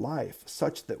live the life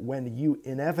such that when you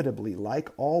inevitably, like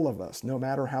all of us, no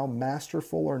matter how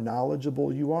masterful or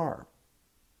knowledgeable you are,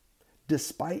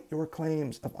 despite your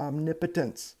claims of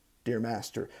omnipotence, dear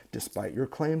master, despite your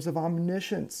claims of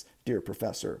omniscience, dear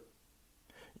professor,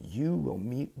 you will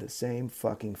meet the same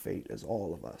fucking fate as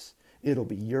all of us. It'll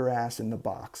be your ass in the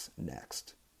box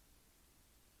next.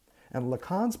 And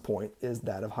Lacan's point is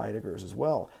that of Heidegger's as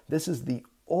well. This is the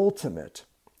ultimate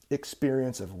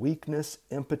experience of weakness,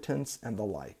 impotence, and the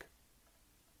like.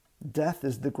 Death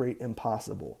is the great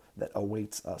impossible that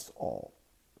awaits us all.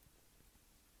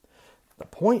 The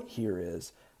point here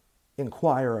is,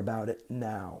 inquire about it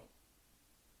now.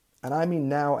 And I mean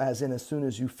now as in as soon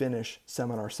as you finish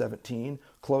Seminar 17,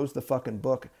 close the fucking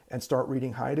book and start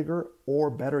reading Heidegger, or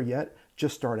better yet,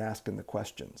 just start asking the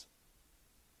questions.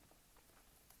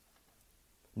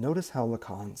 Notice how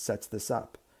Lacan sets this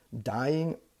up.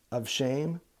 Dying of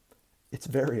shame, it's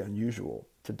very unusual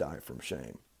to die from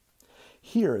shame.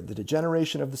 Here, the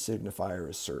degeneration of the signifier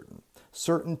is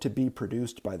certain to be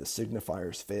produced by the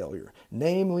signifier's failure,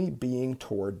 namely being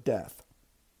toward death.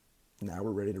 Now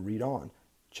we're ready to read on.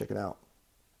 Check it out.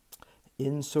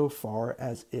 Insofar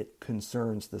as it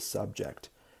concerns the subject,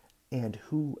 and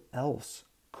who else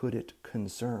could it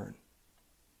concern?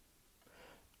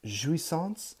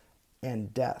 Jouissance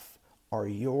and death are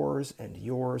yours and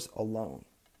yours alone.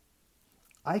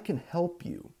 I can help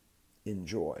you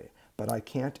enjoy, but I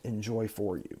can't enjoy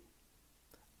for you.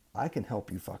 I can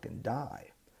help you fucking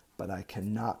die, but I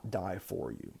cannot die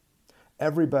for you.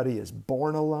 Everybody is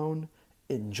born alone,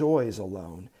 enjoys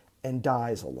alone, and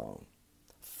dies alone.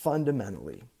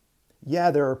 Fundamentally,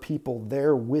 Yeah, there are people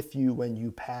there with you when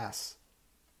you pass.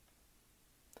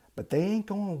 But they ain't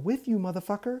going with you,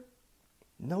 motherfucker.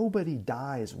 Nobody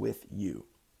dies with you.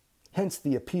 Hence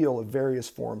the appeal of various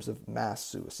forms of mass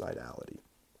suicidality.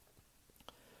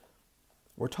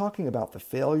 We're talking about the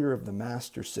failure of the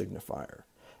master signifier,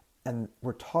 and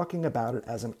we're talking about it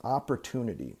as an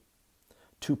opportunity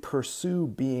to pursue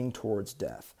being towards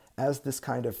death as this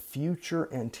kind of future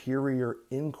anterior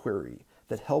inquiry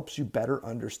that helps you better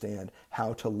understand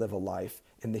how to live a life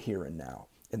in the here and now,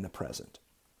 in the present.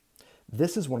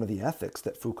 This is one of the ethics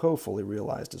that Foucault fully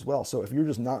realized as well. So if you're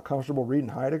just not comfortable reading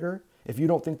Heidegger, if you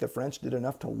don't think the French did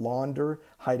enough to launder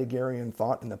Heideggerian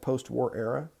thought in the post-war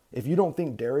era, if you don't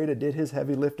think Derrida did his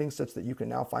heavy lifting such that you can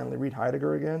now finally read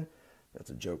Heidegger again, that's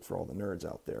a joke for all the nerds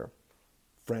out there.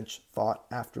 French thought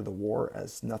after the war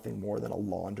as nothing more than a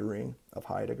laundering of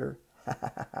Heidegger.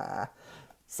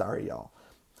 Sorry, y'all.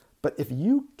 But if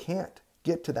you can't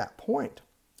get to that point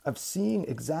of seeing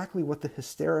exactly what the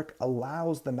hysteric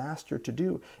allows the master to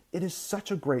do, it is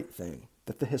such a great thing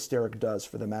that the hysteric does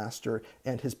for the master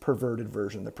and his perverted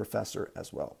version, the professor,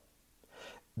 as well.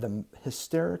 The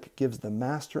hysteric gives the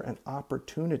master an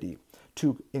opportunity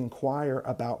to inquire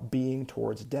about being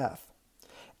towards death.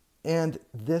 And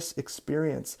this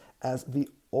experience as the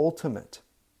ultimate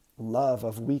love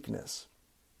of weakness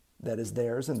that is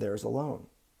theirs and theirs alone.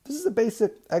 This is a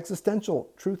basic existential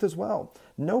truth as well.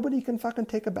 Nobody can fucking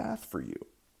take a bath for you.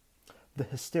 The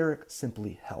hysteric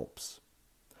simply helps.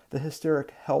 The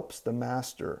hysteric helps the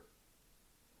master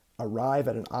arrive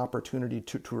at an opportunity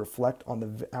to reflect on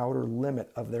the outer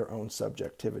limit of their own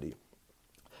subjectivity.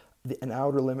 An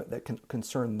outer limit that can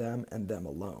concern them and them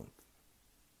alone.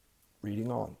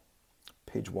 Reading on,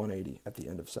 page 180 at the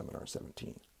end of Seminar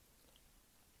 17.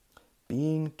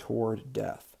 Being toward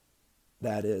death,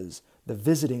 that is, the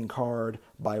visiting card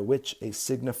by which a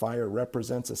signifier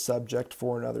represents a subject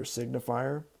for another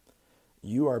signifier,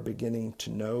 you are beginning to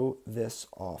know this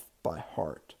off by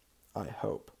heart, I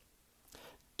hope.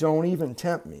 Don't even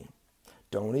tempt me.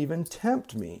 Don't even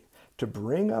tempt me to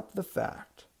bring up the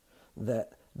fact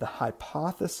that the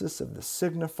hypothesis of the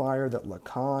signifier that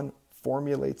Lacan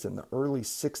formulates in the early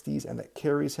 60s and that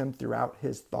carries him throughout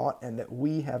his thought and that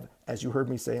we have, as you heard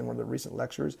me say in one of the recent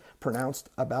lectures, pronounced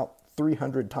about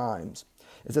 300 times,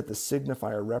 is that the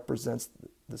signifier represents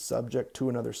the subject to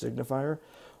another signifier.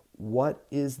 What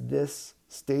is this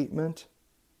statement?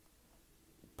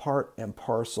 Part and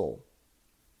parcel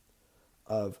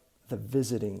of the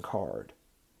visiting card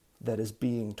that is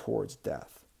being towards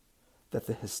death, that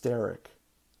the hysteric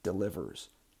delivers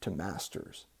to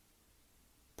masters,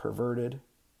 perverted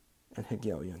and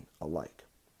Hegelian alike.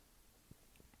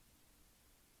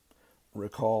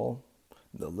 Recall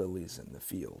the lilies in the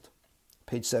field.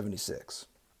 Page 76.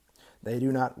 They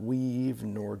do not weave,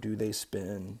 nor do they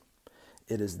spin.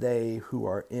 It is they who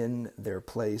are in their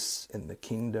place in the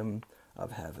kingdom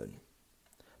of heaven.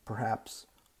 Perhaps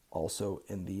also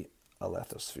in the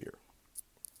alethiosphere.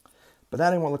 But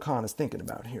that ain't what Lacan is thinking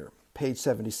about here. Page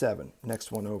 77,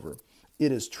 next one over.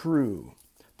 It is true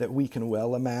that we can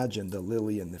well imagine the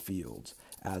lily in the fields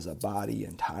as a body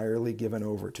entirely given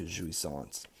over to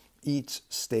jouissance, each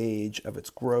stage of its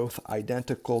growth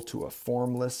identical to a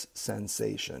formless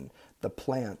sensation, the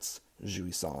plant's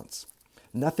jouissance.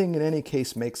 Nothing in any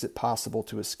case makes it possible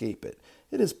to escape it.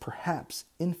 It is perhaps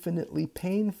infinitely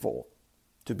painful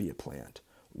to be a plant.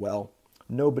 Well,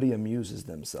 nobody amuses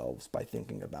themselves by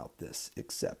thinking about this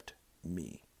except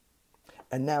me.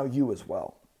 And now you as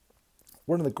well.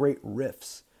 One of the great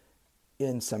riffs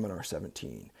in Seminar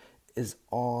 17 is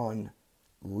on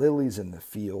lilies in the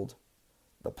field,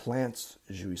 the plant's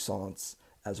jouissance,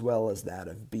 as well as that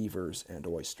of beavers and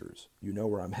oysters. You know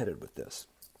where I'm headed with this.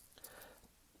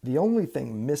 The only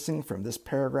thing missing from this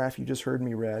paragraph you just heard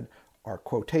me read are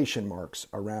quotation marks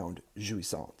around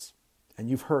jouissance. And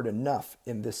you've heard enough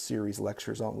in this series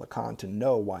lectures on Lacan to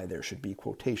know why there should be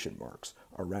quotation marks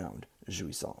around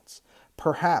jouissance.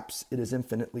 Perhaps it is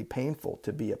infinitely painful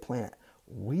to be a plant.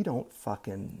 We don't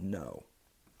fucking know.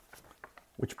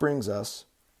 Which brings us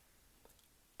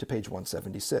to page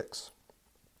 176.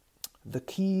 The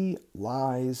key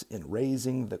lies in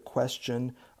raising the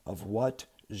question of what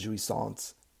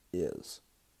jouissance is.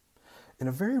 In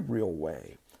a very real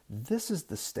way, this is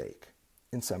the stake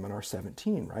in Seminar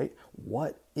 17, right?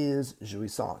 What is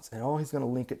jouissance? And he's going to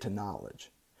link it to knowledge.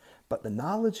 But the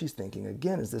knowledge he's thinking,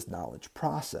 again, is this knowledge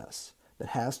process that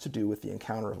has to do with the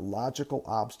encounter of logical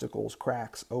obstacles,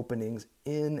 cracks, openings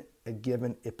in a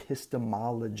given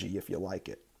epistemology, if you like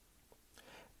it.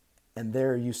 And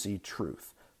there you see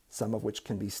truth, some of which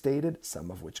can be stated, some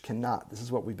of which cannot. This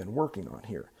is what we've been working on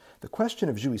here. The question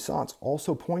of jouissance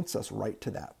also points us right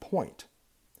to that point.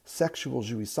 Sexual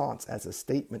jouissance as a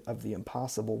statement of the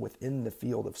impossible within the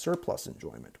field of surplus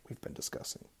enjoyment we've been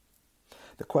discussing.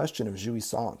 The question of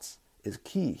jouissance is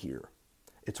key here.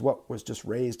 It's what was just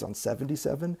raised on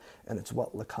 77, and it's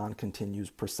what Lacan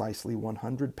continues precisely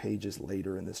 100 pages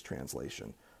later in this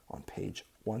translation, on page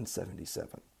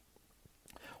 177.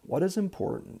 What is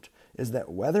important is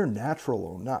that whether natural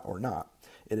or not,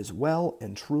 it is well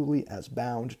and truly as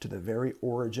bound to the very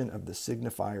origin of the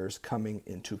signifiers coming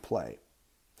into play.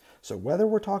 So whether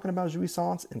we're talking about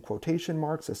jouissance in quotation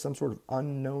marks as some sort of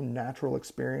unknown natural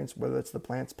experience, whether it's the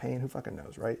plant's pain, who fucking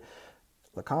knows, right?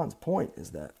 Lacan's point is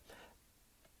that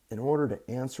in order to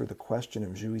answer the question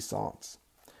of jouissance,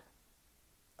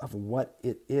 of what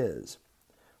it is,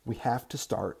 we have to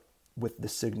start with the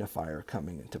signifier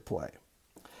coming into play.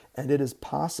 And it is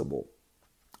possible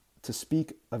to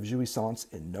speak of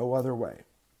jouissance in no other way.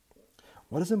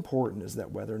 What is important is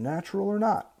that whether natural or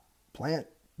not, plant,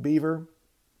 beaver,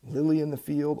 lily in the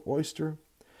field, oyster,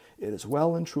 it is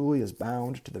well and truly as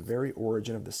bound to the very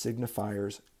origin of the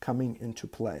signifiers coming into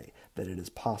play that it is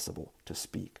possible to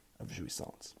speak of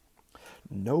jouissance.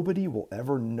 Nobody will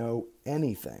ever know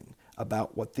anything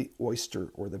about what the oyster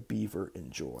or the beaver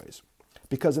enjoys,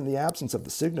 because in the absence of the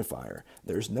signifier,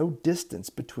 there is no distance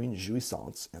between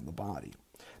jouissance and the body.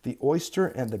 The oyster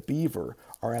and the beaver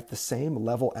are at the same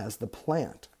level as the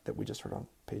plant that we just heard on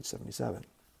page 77,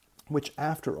 which,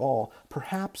 after all,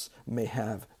 perhaps may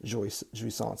have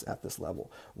jouissance at this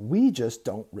level. We just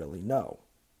don't really know.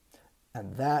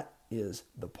 And that is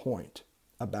the point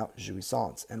about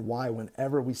jouissance, and why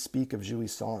whenever we speak of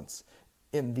jouissance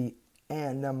in the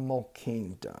animal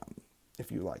kingdom,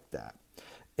 if you like that,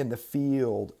 in the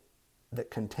field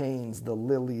that contains the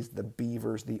lilies, the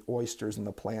beavers, the oysters, and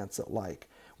the plants alike,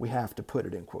 we have to put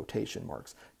it in quotation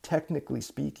marks. Technically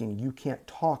speaking, you can't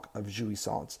talk of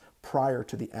jouissance prior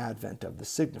to the advent of the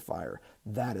signifier.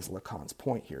 That is Lacan's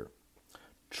point here.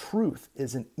 Truth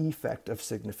is an effect of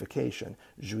signification.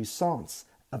 Jouissance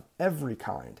of every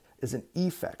kind is an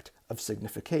effect of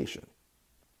signification.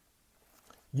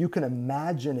 You can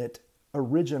imagine it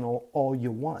original all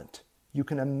you want. You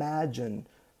can imagine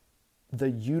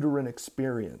the uterine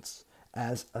experience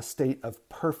as a state of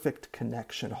perfect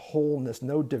connection, wholeness,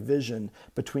 no division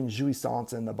between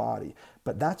jouissance and the body.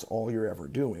 But that's all you're ever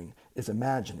doing, is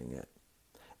imagining it.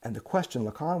 And the question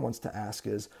Lacan wants to ask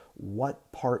is,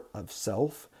 what part of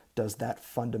self does that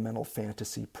fundamental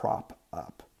fantasy prop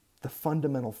up? The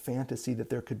fundamental fantasy that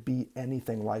there could be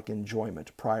anything like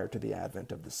enjoyment prior to the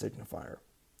advent of the signifier.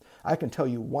 I can tell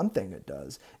you one thing it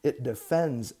does. It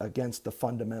defends against the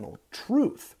fundamental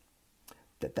truth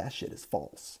that shit is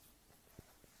false.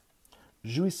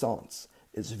 Jouissance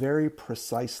is very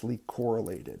precisely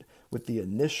correlated with the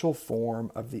initial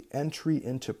form of the entry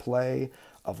into play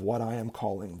of what I am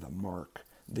calling the mark,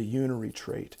 the unary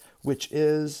trait, which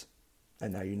is,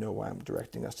 and now you know why I'm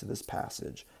directing us to this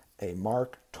passage, a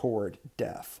mark toward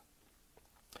death,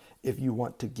 if you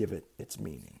want to give it its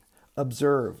meaning.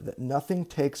 Observe that nothing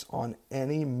takes on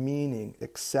any meaning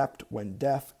except when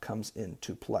death comes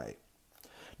into play.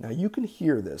 Now you can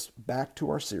hear this back to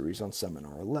our series on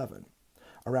Seminar 11,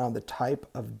 around the type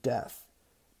of death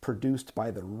produced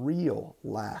by the real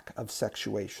lack of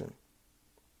sexuation,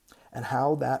 and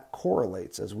how that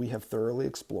correlates, as we have thoroughly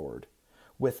explored,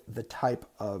 with the type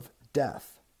of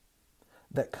death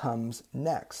that comes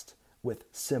next with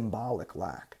symbolic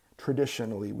lack.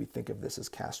 Traditionally, we think of this as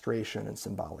castration and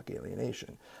symbolic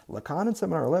alienation. Lacan in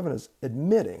Seminar 11 is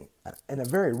admitting, in a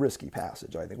very risky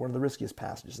passage, I think, one of the riskiest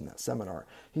passages in that seminar,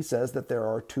 he says that there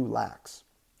are two lacks.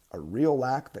 A real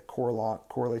lack that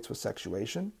correlates with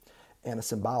sexuation, and a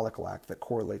symbolic lack that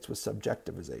correlates with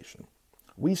subjectivization.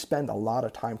 We spend a lot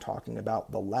of time talking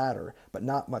about the latter, but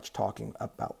not much talking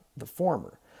about the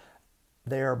former.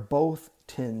 They are both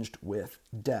tinged with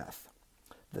death.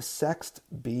 The sexed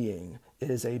being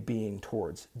is a being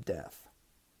towards death.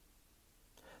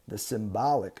 The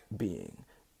symbolic being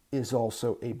is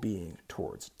also a being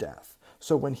towards death.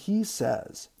 So when he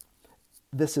says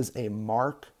this is a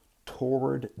mark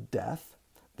toward death,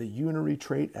 the unary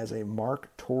trait as a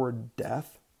mark toward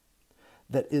death,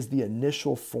 that is the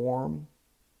initial form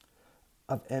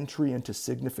of entry into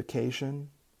signification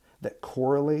that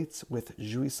correlates with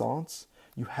jouissance,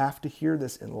 you have to hear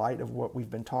this in light of what we've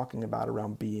been talking about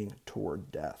around being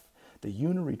toward death. The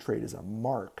unary trait is a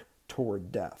mark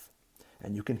toward death,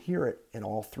 and you can hear it in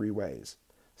all three ways: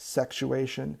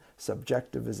 sexuation,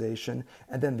 subjectivization,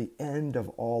 and then the end of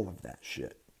all of that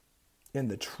shit in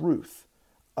the truth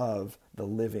of the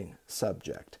living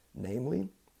subject, namely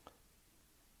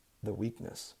the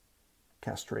weakness,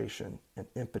 castration, and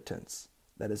impotence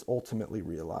that is ultimately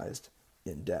realized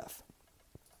in death.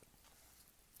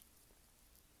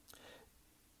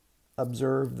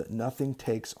 Observe that nothing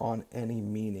takes on any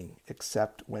meaning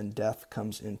except when death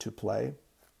comes into play,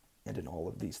 and in all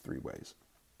of these three ways.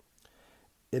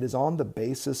 It is on the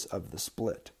basis of the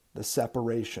split, the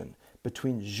separation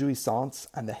between jouissance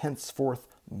and the henceforth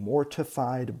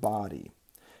mortified body.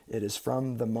 It is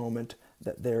from the moment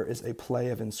that there is a play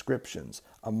of inscriptions,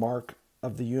 a mark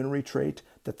of the unary trait,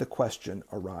 that the question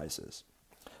arises.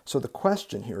 So the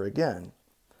question here again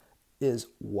is,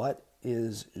 what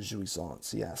is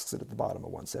jouissance? He asks it at the bottom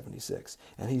of 176.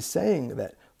 And he's saying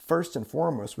that first and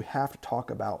foremost, we have to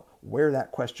talk about where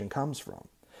that question comes from.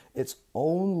 It's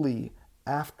only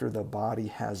after the body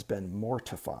has been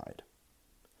mortified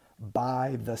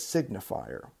by the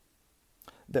signifier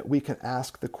that we can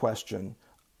ask the question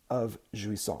of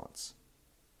jouissance.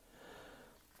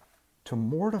 To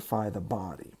mortify the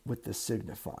body with the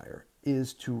signifier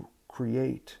is to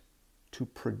create, to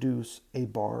produce a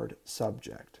barred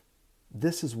subject.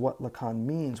 This is what Lacan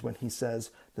means when he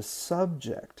says the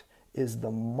subject is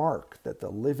the mark that the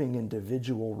living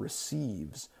individual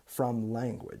receives from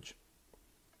language.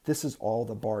 This is all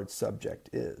the barred subject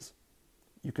is.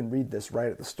 You can read this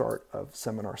right at the start of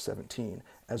Seminar 17,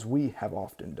 as we have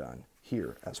often done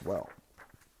here as well.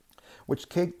 Which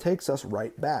takes us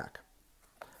right back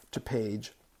to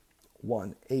page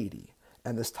 180,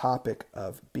 and this topic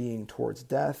of being towards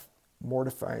death,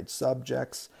 mortified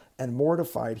subjects, and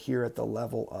mortified here at the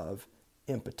level of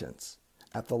impotence,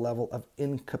 at the level of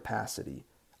incapacity.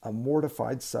 A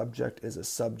mortified subject is a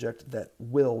subject that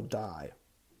will die,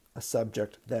 a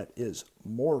subject that is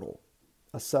mortal,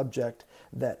 a subject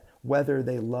that, whether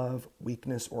they love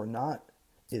weakness or not,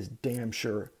 is damn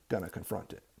sure gonna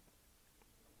confront it.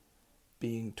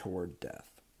 Being toward death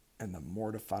and the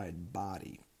mortified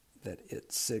body that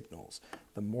it signals,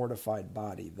 the mortified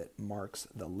body that marks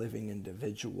the living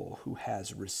individual who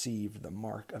has received the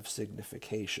mark of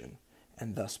signification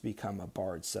and thus become a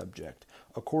barred subject.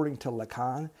 According to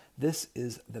Lacan, this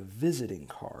is the visiting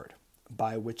card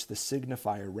by which the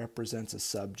signifier represents a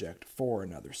subject for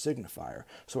another signifier.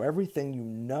 So everything you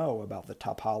know about the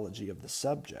topology of the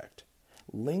subject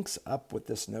links up with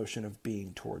this notion of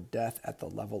being toward death at the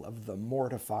level of the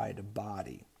mortified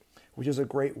body, which is a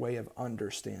great way of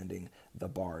understanding the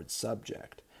barred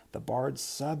subject. The barred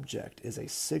subject is a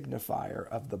signifier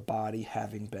of the body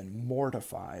having been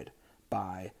mortified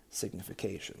by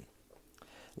signification.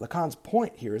 Lacan's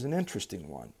point here is an interesting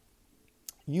one.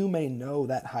 You may know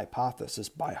that hypothesis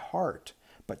by heart,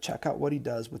 but check out what he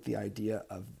does with the idea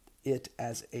of it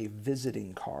as a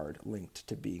visiting card linked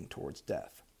to being towards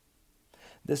death.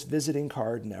 This visiting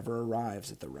card never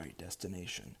arrives at the right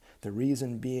destination. The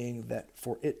reason being that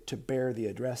for it to bear the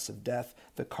address of death,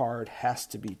 the card has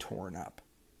to be torn up.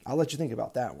 I'll let you think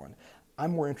about that one.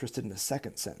 I'm more interested in the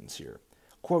second sentence here.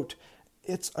 Quote,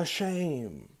 "It's a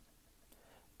shame,"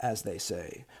 as they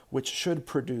say, which should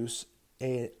produce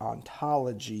a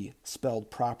ontology spelled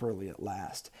properly at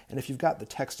last. And if you've got the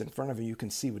text in front of you, you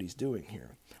can see what he's doing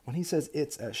here. When he says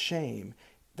it's a shame,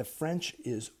 the French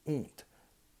is honte,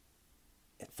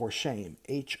 for shame,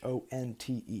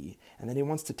 H-O-N-T-E. And then he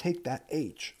wants to take that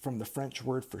H from the French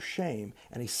word for shame,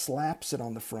 and he slaps it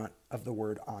on the front of the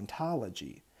word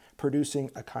ontology,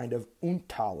 producing a kind of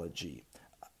ontology,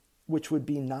 which would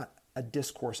be not a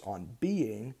discourse on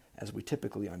being, as we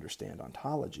typically understand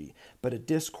ontology, but a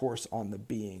discourse on the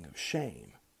being of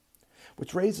shame.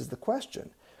 Which raises the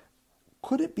question,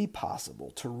 could it be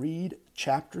possible to read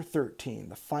chapter 13,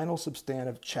 the final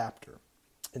substantive chapter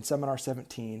in Seminar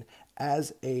 17,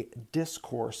 as a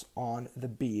discourse on the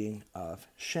being of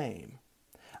shame?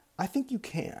 I think you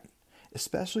can,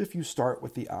 especially if you start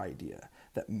with the idea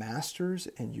that masters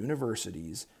and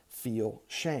universities feel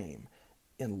shame,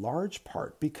 in large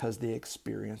part because they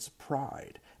experience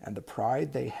pride, and the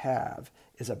pride they have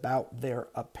is about their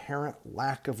apparent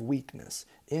lack of weakness,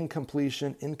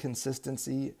 incompletion,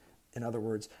 inconsistency. In other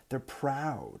words, they're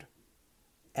proud,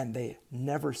 and they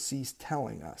never cease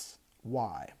telling us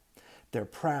why. They're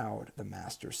proud, the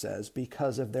master says,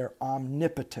 because of their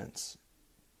omnipotence.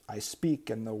 I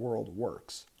speak and the world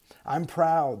works. I'm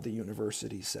proud, the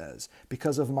university says,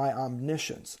 because of my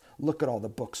omniscience. Look at all the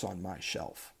books on my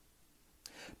shelf.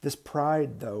 This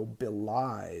pride, though,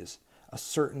 belies a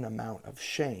certain amount of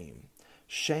shame.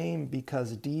 Shame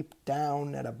because deep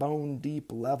down at a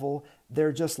bone-deep level,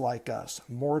 they're just like us,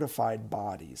 mortified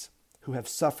bodies who have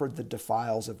suffered the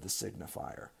defiles of the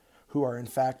signifier, who are in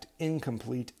fact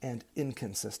incomplete and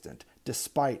inconsistent,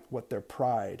 despite what their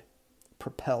pride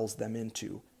propels them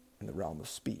into in the realm of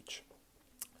speech.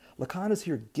 Lacan is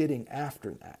here getting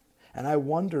after that, and I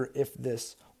wonder if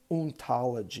this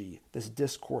ontology, this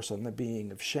discourse on the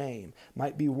being of shame,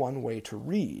 might be one way to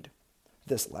read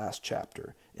this last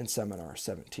chapter in Seminar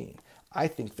 17. I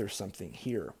think there's something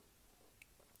here.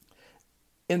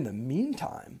 In the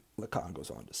meantime, Lacan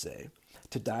goes on to say,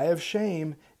 to die of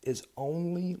shame is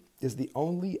the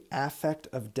only affect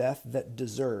of death that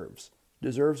deserves.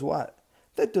 Deserves what?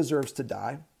 That deserves to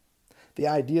die. The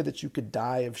idea that you could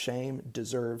die of shame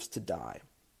deserves to die.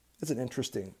 It's an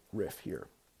interesting riff here.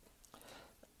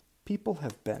 People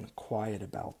have been quiet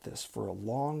about this for a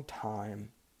long time.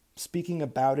 Speaking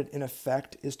about it, in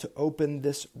effect, is to open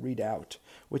this readout,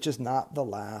 which is not the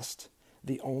last,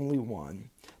 the only one,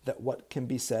 that what can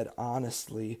be said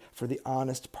honestly, for the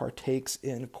honest partakes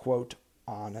in, quote,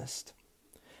 honest,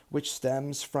 which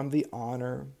stems from the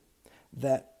honor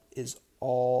that is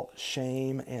all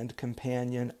shame and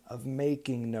companion of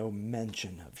making no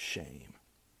mention of shame.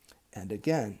 And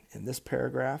again, in this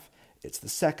paragraph, it's the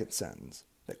second sentence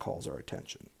that calls our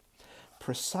attention.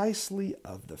 Precisely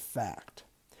of the fact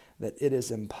that it is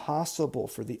impossible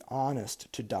for the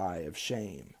honest to die of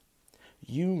shame,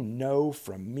 you know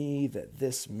from me that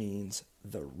this means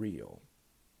the real.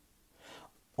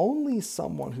 Only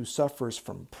someone who suffers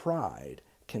from pride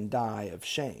can die of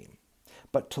shame.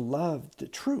 But to love the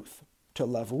truth, to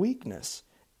love weakness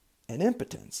and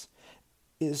impotence,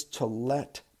 is to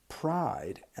let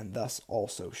pride, and thus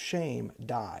also shame,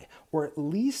 die, or at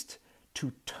least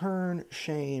to turn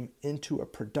shame into a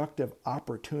productive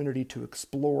opportunity to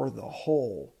explore the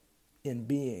whole in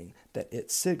being that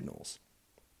it signals.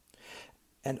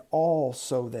 And all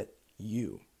so that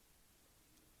you,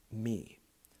 me,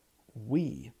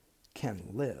 we can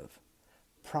live.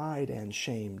 Pride and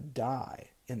shame die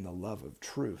in the love of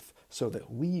truth so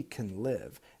that we can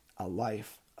live a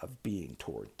life of being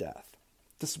toward death.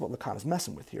 This is what Lacan is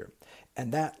messing with here.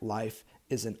 And that life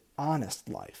is an honest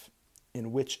life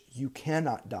in which you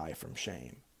cannot die from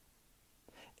shame.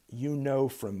 You know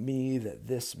from me that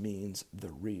this means the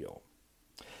real.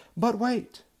 But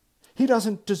wait, he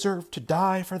doesn't deserve to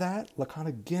die for that. Lacan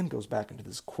again goes back into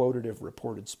this quotative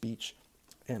reported speech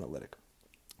analytic.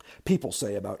 People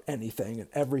say about anything and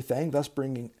everything, thus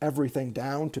bringing everything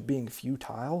down to being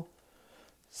futile.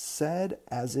 Said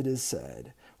as it is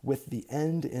said, with the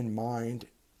end in mind,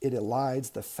 it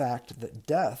elides the fact that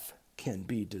death can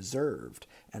be deserved,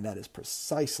 and that is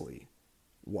precisely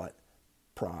what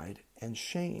pride and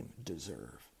shame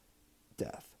deserve.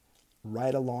 Death.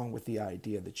 Right along with the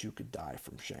idea that you could die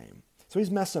from shame. So he's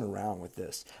messing around with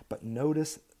this, but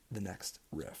notice the next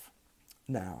riff.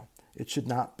 Now, it should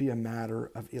not be a matter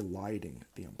of eliding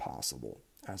the impossible,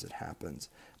 as it happens,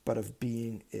 but of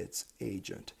being its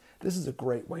agent. This is a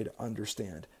great way to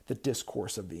understand the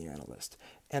discourse of the analyst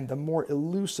and the more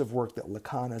elusive work that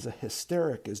Lacan as a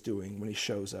hysteric is doing when he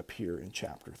shows up here in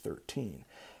chapter 13.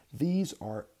 These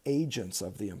are agents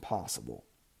of the impossible.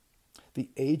 The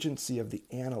agency of the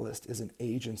analyst is an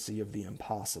agency of the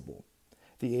impossible.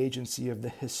 The agency of the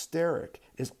hysteric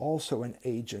is also an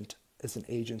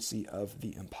agency of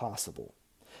the impossible.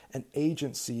 An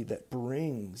agency that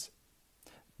brings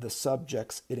the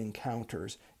subjects it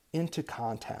encounters into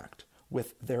contact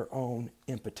with their own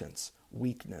impotence,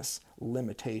 weakness,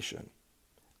 limitation,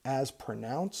 as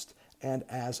pronounced and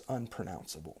as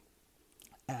unpronounceable,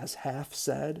 as half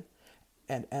said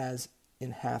and as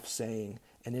in half saying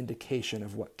an indication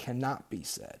of what cannot be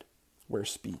said, where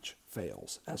speech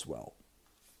fails as well.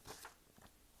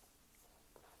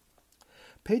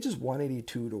 Pages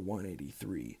 182 to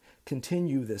 183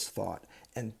 continue this thought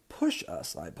and push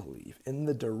us, I believe, in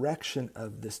the direction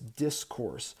of this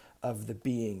discourse of the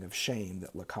being of shame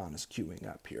that Lacan is queuing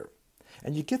up here.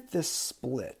 And you get this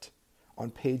split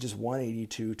on pages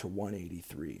 182 to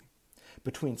 183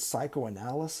 between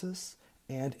psychoanalysis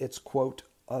and its, quote,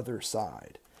 other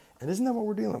side. And isn't that what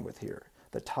we're dealing with here?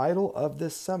 The title of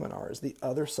this seminar is The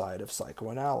Other Side of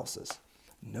Psychoanalysis.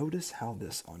 Notice how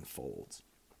this unfolds.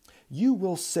 You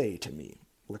will say to me,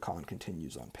 Lacan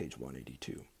continues on page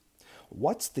 182,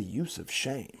 what's the use of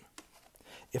shame?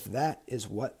 If that is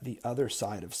what the other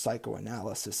side of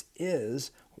psychoanalysis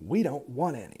is, we don't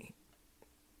want any.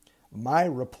 My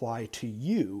reply to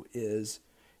you is,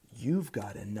 you've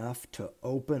got enough to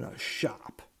open a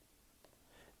shop.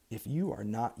 If you are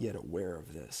not yet aware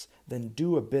of this, then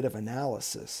do a bit of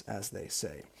analysis, as they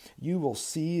say. You will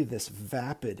see this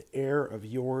vapid air of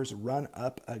yours run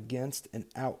up against an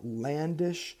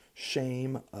outlandish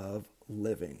shame of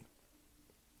living.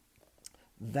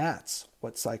 That's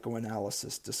what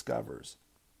psychoanalysis discovers.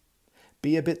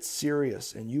 Be a bit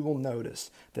serious, and you will notice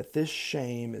that this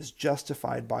shame is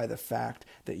justified by the fact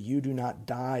that you do not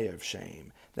die of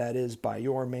shame. That is, by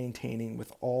your maintaining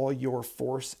with all your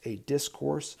force a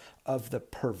discourse of the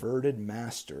perverted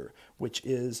master, which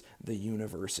is the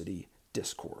university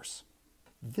discourse.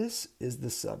 This is the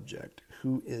subject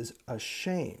who is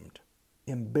ashamed,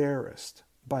 embarrassed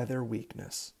by their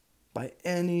weakness, by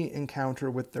any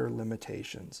encounter with their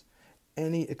limitations,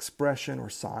 any expression or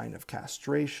sign of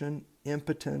castration,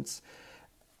 impotence,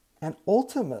 and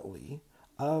ultimately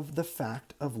of the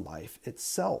fact of life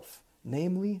itself,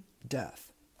 namely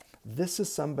death. This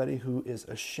is somebody who is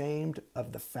ashamed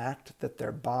of the fact that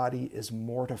their body is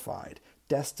mortified,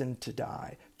 destined to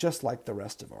die, just like the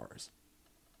rest of ours,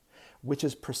 which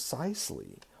is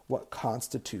precisely what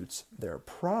constitutes their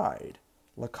pride,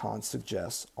 Lacan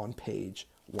suggests on page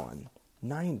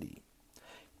 190.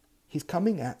 He's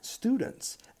coming at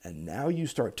students, and now you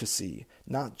start to see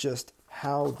not just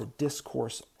how the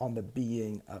discourse on the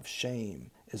being of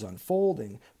shame is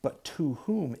unfolding, but to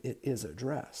whom it is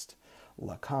addressed.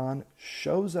 Lacan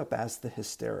shows up as the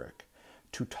hysteric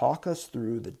to talk us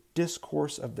through the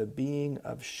discourse of the being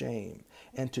of shame,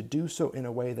 and to do so in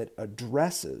a way that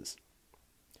addresses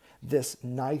this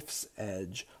knife's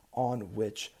edge on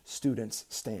which students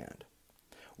stand.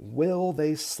 Will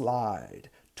they slide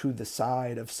to the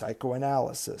side of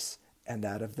psychoanalysis and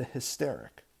that of the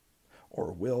hysteric?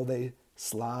 Or will they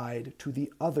slide to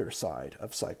the other side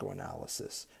of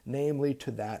psychoanalysis, namely to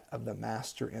that of the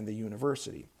master and the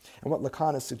university? And what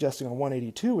Lacan is suggesting on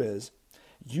 182 is,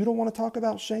 you don't want to talk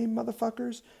about shame,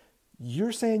 motherfuckers?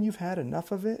 You're saying you've had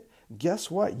enough of it? Guess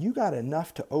what? You got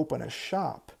enough to open a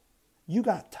shop. You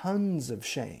got tons of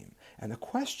shame. And the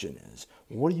question is,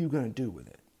 what are you going to do with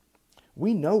it?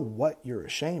 We know what you're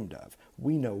ashamed of.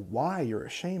 We know why you're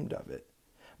ashamed of it.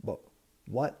 But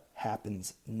what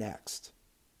happens next?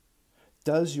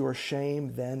 Does your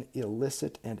shame then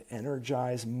elicit and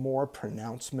energize more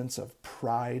pronouncements of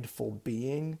prideful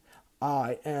being?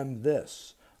 I am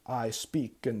this. I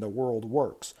speak and the world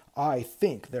works. I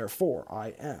think, therefore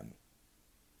I am.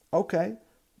 Okay,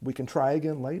 we can try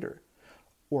again later.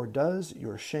 Or does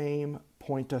your shame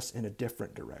point us in a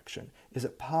different direction? Is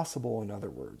it possible, in other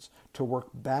words, to work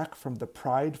back from the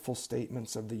prideful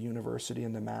statements of the university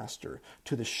and the master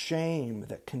to the shame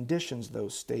that conditions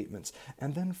those statements,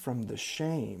 and then from the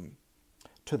shame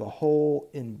to the whole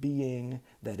in being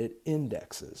that it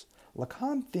indexes?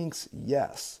 Lacan thinks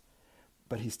yes,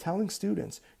 but he's telling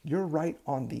students, you're right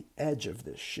on the edge of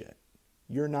this shit.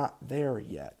 You're not there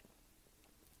yet.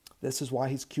 This is why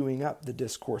he's queuing up the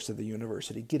discourse of the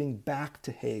university, getting back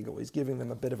to Hegel. He's giving them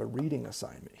a bit of a reading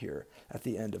assignment here at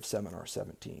the end of Seminar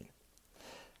 17.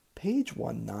 Page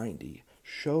 190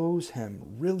 shows him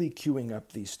really queuing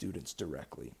up these students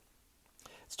directly.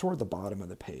 It's toward the bottom of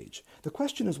the page. The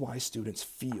question is why students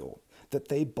feel that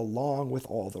they belong with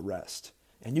all the rest.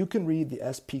 And you can read the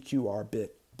SPQR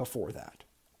bit before that.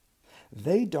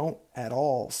 They don't at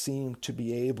all seem to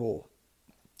be able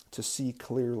to see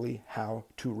clearly how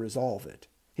to resolve it.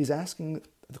 He's asking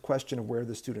the question of where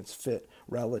the students fit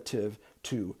relative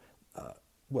to,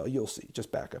 well, you'll see.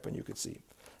 Just back up and you can see.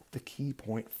 The key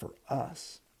point for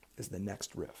us is the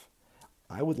next riff.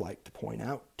 I would like to point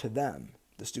out to them,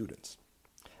 the students,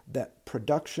 that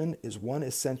production is one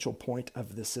essential point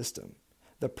of the system,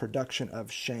 the production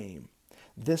of shame.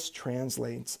 This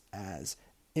translates as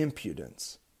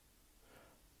impudence.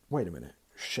 Wait a minute.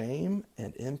 Shame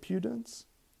and impudence?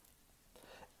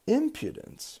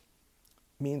 Impudence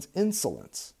means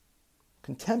insolence,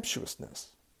 contemptuousness,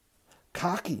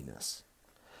 cockiness,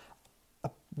 a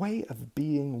way of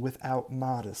being without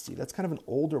modesty. That's kind of an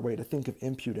older way to think of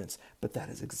impudence, but that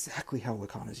is exactly how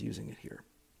Lacan is using it here.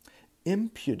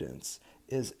 Impudence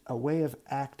is a way of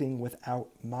acting without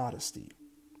modesty.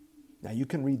 Now you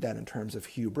can read that in terms of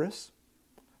hubris,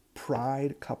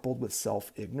 pride coupled with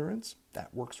self-ignorance.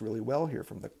 That works really well here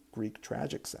from the Greek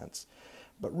tragic sense.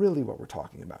 But really what we're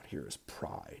talking about here is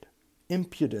pride.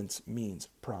 Impudence means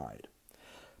pride.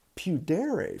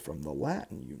 Pudere, from the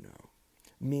Latin, you know,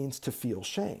 means to feel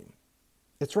shame.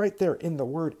 It's right there in the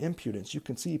word impudence. You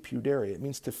can see pudere. It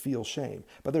means to feel shame.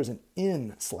 But there's an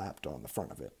in slapped on the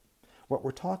front of it. What we're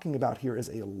talking about here is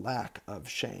a lack of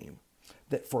shame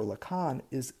that for Lacan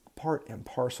is part and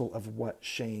parcel of what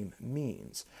shame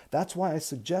means. That's why I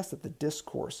suggest that the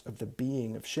discourse of the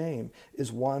being of shame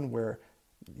is one where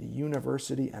the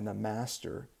university and the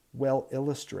master well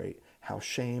illustrate how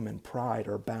shame and pride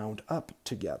are bound up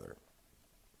together.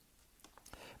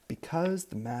 Because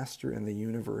the master and the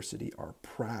university are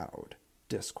proud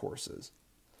discourses,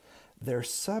 their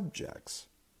subjects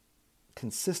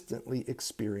consistently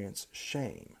experience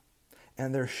shame.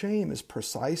 And their shame is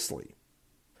precisely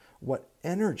what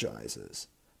energizes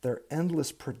their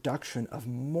endless production of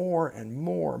more and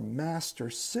more master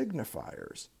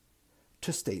signifiers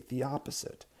to state the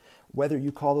opposite. Whether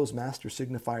you call those master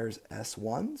signifiers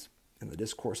S1s in the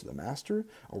discourse of the master,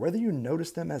 or whether you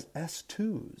notice them as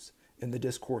S2s in the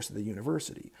discourse of the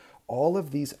university, all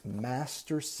of these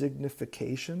master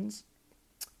significations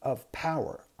of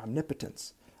power,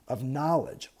 omnipotence, of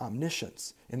knowledge,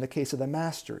 omniscience, in the case of the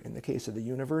master, in the case of the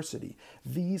university,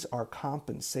 these are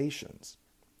compensations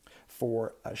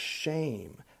for a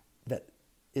shame that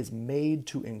is made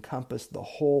to encompass the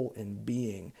whole in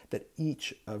being that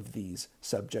each of these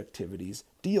subjectivities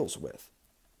deals with.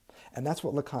 And that's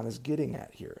what Lacan is getting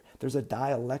at here. There's a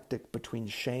dialectic between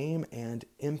shame and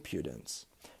impudence,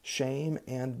 shame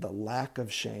and the lack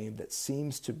of shame that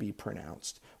seems to be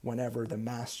pronounced whenever the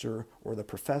master or the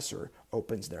professor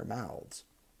opens their mouths.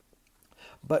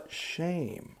 But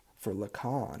shame, for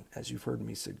Lacan, as you've heard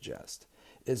me suggest,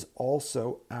 is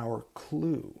also our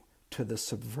clue to the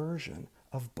subversion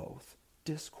of both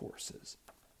discourses.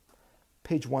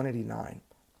 Page 189,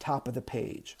 top of the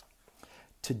page.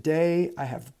 Today I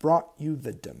have brought you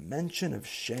the dimension of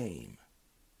shame.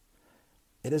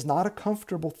 It is not a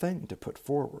comfortable thing to put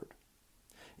forward.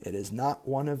 It is not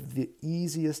one of the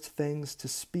easiest things to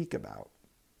speak about.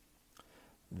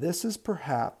 This is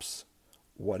perhaps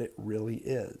what it really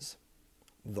is,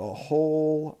 the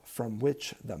whole from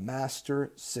which the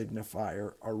master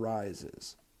signifier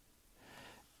arises.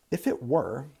 If it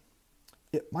were,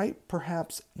 it might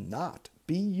perhaps not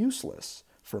be useless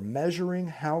for measuring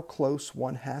how close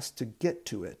one has to get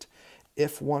to it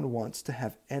if one wants to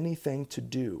have anything to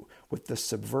do with the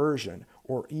subversion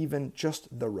or even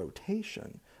just the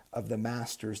rotation of the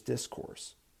master's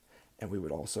discourse. And we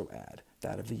would also add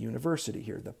that of the university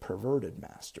here, the perverted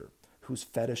master, whose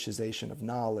fetishization of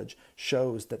knowledge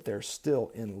shows that they're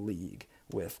still in league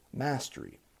with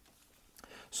mastery.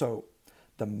 So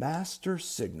the master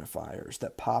signifiers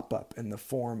that pop up in the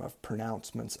form of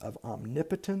pronouncements of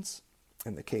omnipotence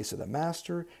in the case of the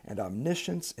master and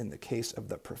omniscience in the case of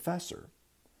the professor,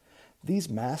 these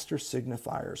master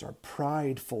signifiers are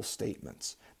prideful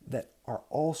statements that are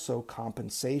also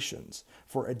compensations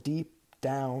for a deep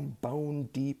down,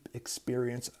 bone-deep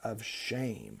experience of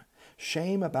shame.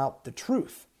 Shame about the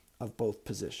truth of both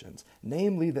positions,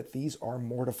 namely that these are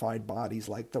mortified bodies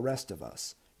like the rest of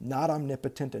us, not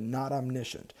omnipotent and not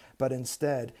omniscient, but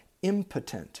instead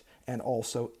impotent and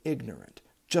also ignorant,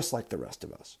 just like the rest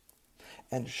of us.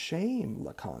 And shame,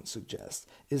 Lacan suggests,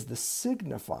 is the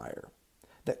signifier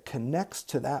that connects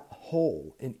to that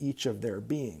whole in each of their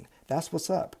being. That's what's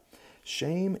up.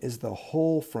 Shame is the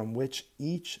whole from which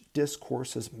each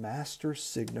discourse's master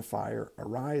signifier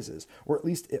arises, or at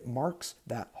least it marks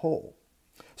that whole.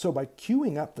 So by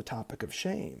queuing up the topic of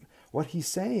shame, what he's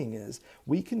saying is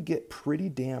we can get pretty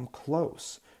damn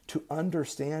close to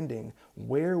understanding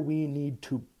where we need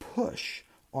to push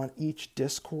on each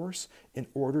discourse in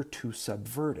order to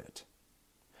subvert it.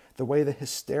 The way the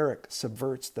hysteric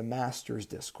subverts the master's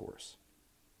discourse,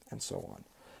 and so on.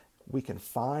 We can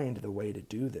find the way to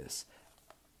do this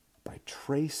by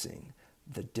tracing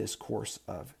the discourse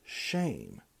of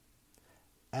shame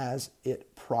as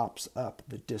it props up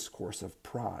the discourse of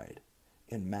pride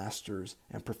in masters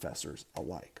and professors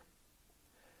alike.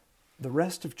 The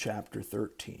rest of chapter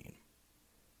 13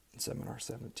 in Seminar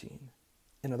 17,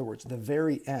 in other words, the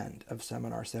very end of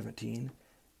Seminar 17,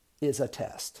 is a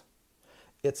test.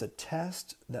 It's a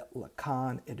test that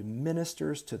Lacan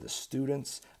administers to the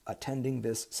students attending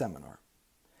this seminar.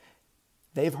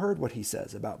 They've heard what he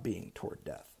says about being toward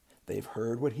death. They've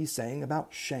heard what he's saying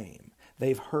about shame.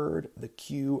 They've heard the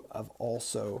cue of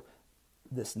also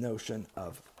this notion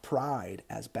of pride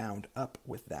as bound up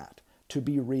with that, to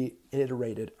be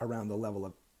reiterated around the level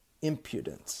of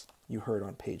impudence you heard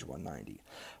on page 190.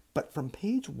 But from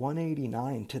page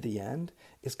 189 to the end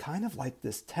is kind of like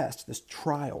this test, this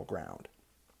trial ground.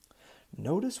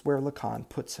 Notice where Lacan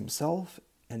puts himself,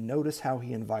 and notice how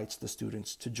he invites the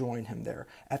students to join him there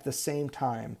at the same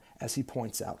time as he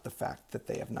points out the fact that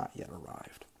they have not yet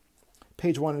arrived.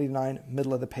 Page 189,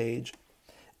 middle of the page.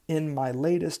 In my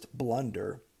latest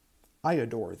blunder, I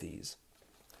adore these.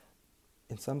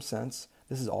 In some sense,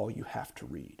 this is all you have to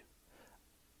read.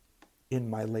 In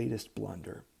my latest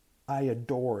blunder, I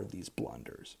adore these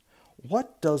blunders.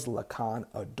 What does Lacan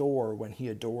adore when he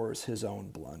adores his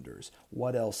own blunders?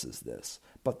 What else is this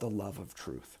but the love of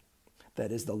truth?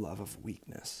 That is the love of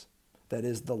weakness. That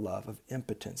is the love of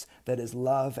impotence. That is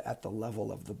love at the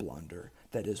level of the blunder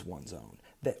that is one's own,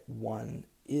 that one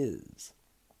is.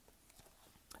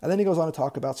 And then he goes on to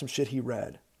talk about some shit he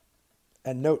read.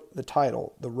 And note the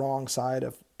title, The Wrong Side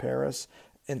of Paris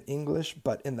in English,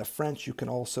 but in the French you can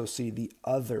also see The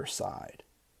Other Side,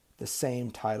 the same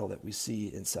title that we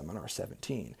see in Seminar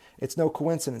 17. It's no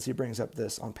coincidence he brings up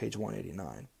this on page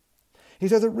 189. He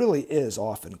says it really is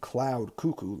often cloud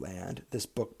cuckoo land, this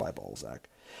book by Balzac.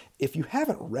 If you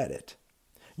haven't read it,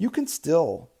 you can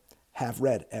still have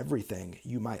read everything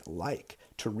you might like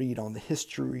to read on the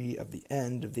history of the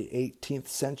end of the 18th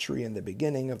century and the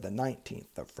beginning of the 19th,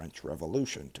 the French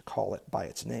Revolution, to call it by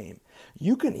its name.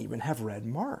 You can even have read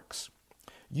Marx.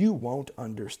 You won't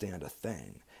understand a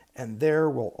thing, and there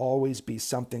will always be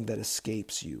something that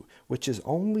escapes you, which is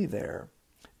only there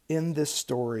in this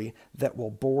story that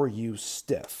will bore you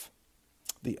stiff.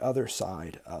 The Other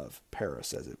Side of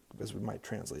Paris, as we might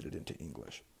translate it into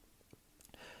English.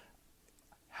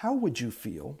 How would you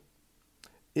feel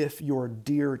if your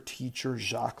dear teacher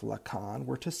Jacques Lacan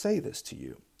were to say this to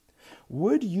you?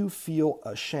 Would you feel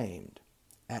ashamed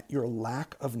at your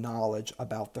lack of knowledge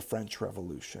about the French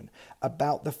Revolution,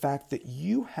 about the fact that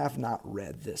you have not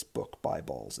read this book by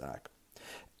Balzac,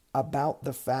 about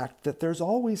the fact that there's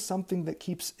always something that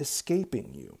keeps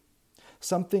escaping you,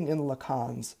 something in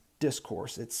Lacan's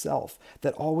discourse itself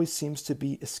that always seems to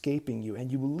be escaping you,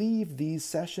 and you leave these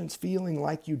sessions feeling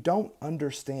like you don't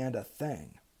understand a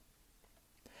thing?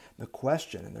 The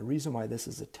question, and the reason why this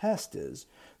is a test, is,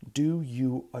 do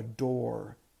you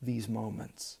adore these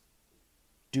moments?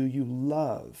 Do you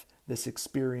love this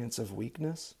experience of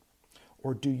weakness,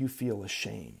 or do you feel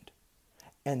ashamed?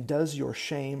 And does your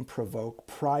shame provoke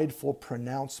prideful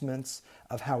pronouncements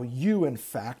of how you, in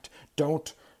fact,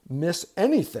 don't miss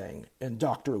anything in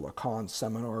Dr. Lacan's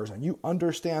seminars, and you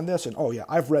understand this, and oh yeah,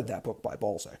 I've read that book by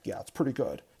Balzac. Yeah, it's pretty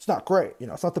good. It's not great.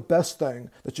 It's not the best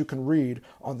thing that you can read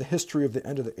on the history of the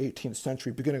end of the 18th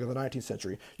century, beginning of the 19th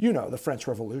century. The French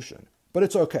Revolution. But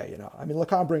it's okay,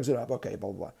 Lacan brings it up. Okay,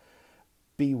 blah, blah, blah.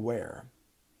 Beware.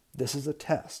 This is a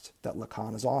test that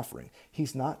Lacan is offering.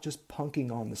 He's not just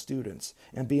punking on the students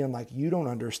and being like, you don't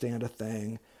understand a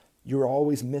thing. You're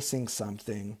always missing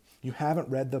something. You haven't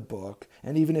read the book.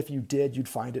 And even if you did, you'd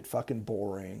find it fucking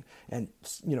boring. And,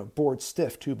 bored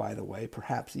stiff too, by the way,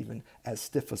 perhaps even as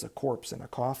stiff as a corpse in a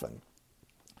coffin.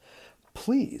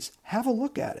 Please have a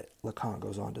look at it, Lacan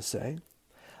goes on to say.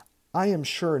 I am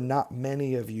sure not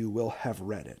many of you will have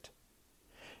read it.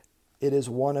 It is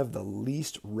one of the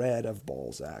least read of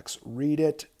Balzac's. Read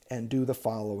it and do the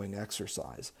following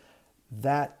exercise.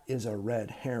 That is a red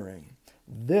herring.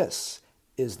 This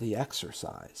is the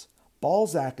exercise.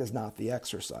 Balzac is not the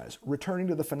exercise. Returning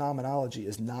to the phenomenology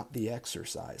is not the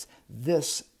exercise.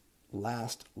 This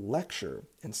last lecture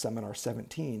in Seminar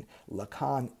 17,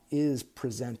 Lacan is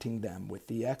presenting them with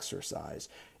the exercise.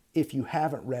 If you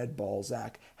haven't read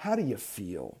Balzac, how do you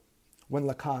feel when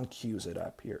Lacan cues it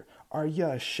up here? Are you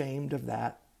ashamed of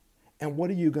that? And what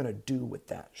are you going to do with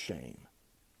that shame?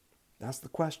 That's the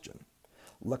question.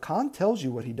 Lacan tells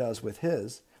you what he does with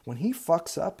his. When he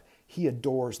fucks up, he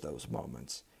adores those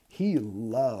moments. He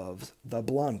loves the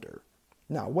blunder.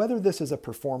 Now, whether this is a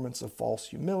performance of false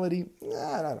humility,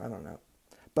 I don't know.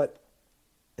 But,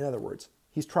 in other words,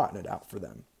 he's trotting it out for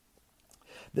them.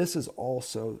 This is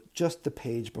also just the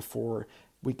page before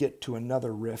we get to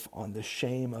another riff on the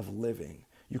shame of living.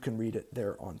 You can read it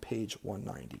there on page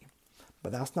 190.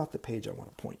 But that's not the page I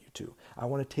want to point you to. I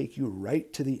want to take you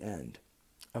right to the end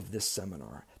of this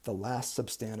seminar, the last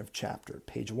substantive chapter,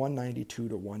 page 192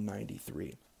 to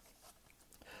 193.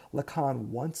 Lacan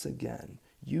once again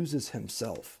uses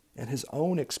himself and his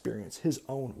own experience, his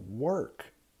own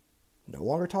work. No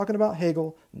longer talking about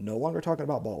Hegel, no longer talking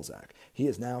about Balzac. He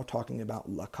is now talking about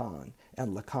Lacan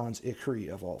and Lacan's écrit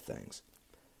of all things.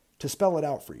 To spell it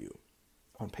out for you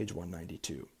on page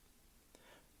 192.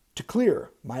 To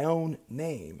clear my own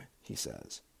name, he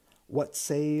says, what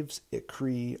saves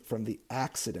écrit from the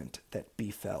accident that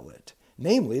befell it,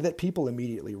 namely that people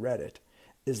immediately read it,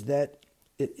 is that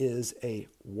it is a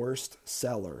worst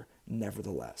seller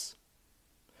nevertheless.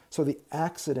 So the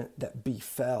accident that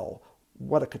befell,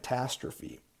 what a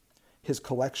catastrophe, his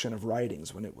collection of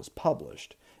writings when it was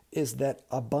published, is that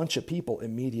a bunch of people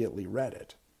immediately read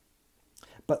it.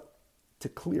 But to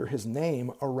clear his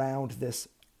name around this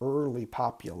early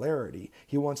popularity,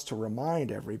 he wants to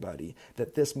remind everybody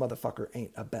that this motherfucker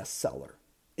ain't a bestseller.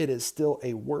 It is still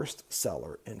a worst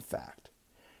seller, in fact.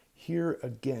 Here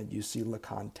again, you see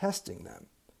Lacan testing them,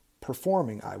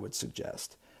 performing, I would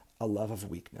suggest, a love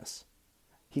of weakness.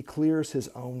 He clears his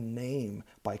own name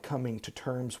by coming to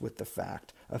terms with the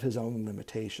fact of his own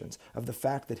limitations, of the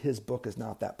fact that his book is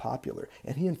not that popular,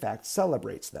 and he in fact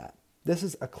celebrates that. This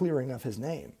is a clearing of his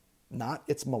name, not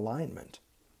its malignment.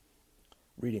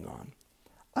 Reading on.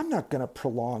 I'm not going to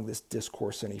prolong this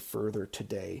discourse any further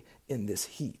today in this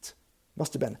heat.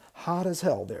 Must have been hot as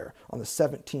hell there on the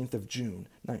 17th of June,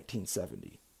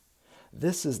 1970.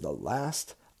 This is the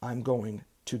last I'm going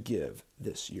to give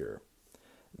this year.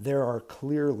 There are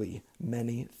clearly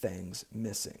many things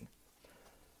missing.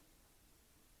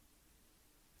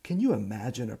 Can you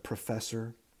imagine a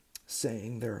professor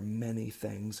saying there are many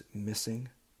things missing?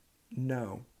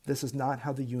 No, this is not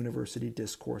how the university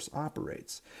discourse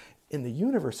operates. In the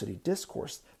university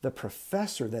discourse, the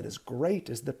professor that is great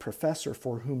is the professor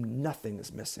for whom nothing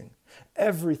is missing.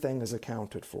 Everything is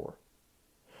accounted for.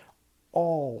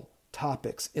 All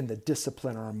topics in the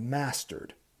discipline are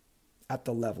mastered at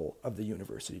the level of the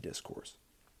university discourse.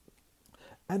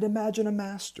 And imagine a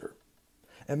master.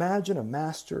 Imagine a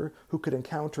master who could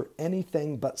encounter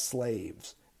anything but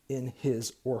slaves in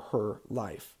his or her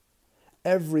life.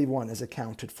 Everyone is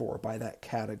accounted for by that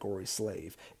category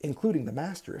slave, including the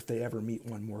master if they ever meet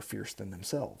one more fierce than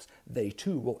themselves. They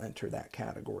too will enter that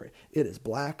category. It is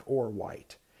black or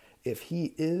white. If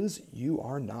he is, you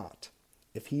are not.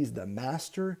 If he's the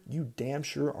master, you damn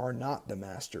sure are not the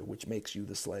master, which makes you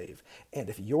the slave. And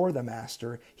if you're the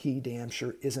master, he damn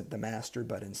sure isn't the master,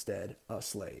 but instead a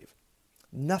slave.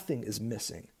 Nothing is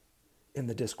missing in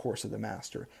the discourse of the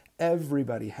master.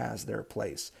 Everybody has their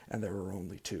place, and there are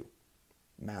only two,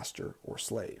 master or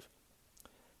slave.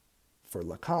 For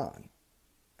Lacan,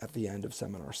 at the end of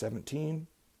Seminar 17,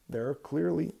 there are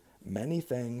clearly many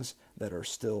things that are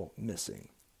still missing.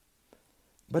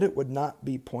 But it would not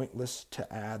be pointless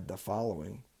to add the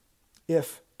following.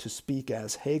 If, to speak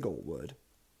as Hegel would,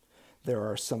 there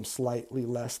are some slightly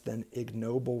less than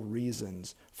ignoble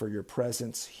reasons for your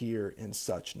presence here in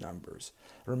such numbers.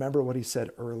 Remember what he said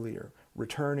earlier,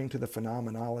 returning to the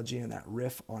phenomenology and that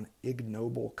riff on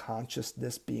ignoble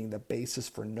consciousness being the basis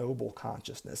for noble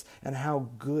consciousness, and how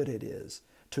good it is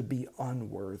to be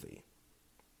unworthy.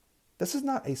 This is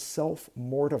not a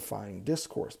self-mortifying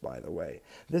discourse, by the way.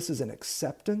 This is an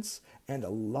acceptance and a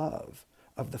love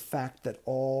of the fact that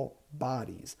all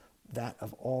bodies, that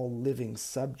of all living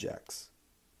subjects,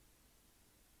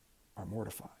 are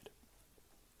mortified.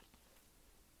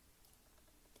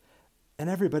 And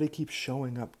everybody keeps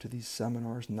showing up to these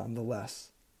seminars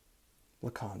nonetheless.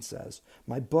 Lacan says,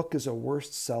 my book is a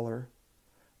worst seller.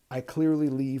 I clearly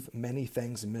leave many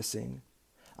things missing.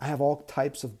 I have all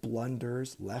types of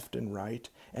blunders left and right,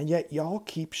 and yet y'all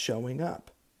keep showing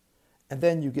up. And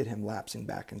then you get him lapsing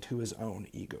back into his own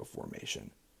ego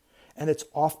formation. And it's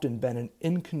often been an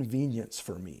inconvenience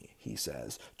for me, he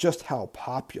says, just how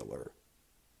popular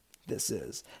this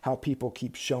is, how people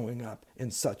keep showing up in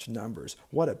such numbers.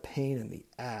 What a pain in the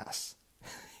ass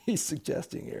he's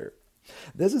suggesting here.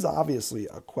 This is obviously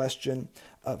a question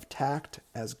of tact,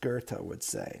 as Goethe would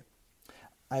say.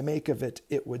 I make of it,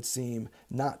 it would seem,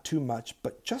 not too much,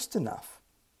 but just enough.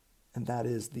 And that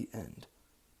is the end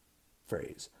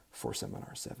phrase for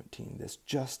Seminar 17, this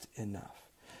just enough.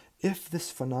 If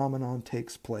this phenomenon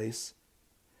takes place,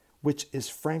 which is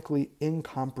frankly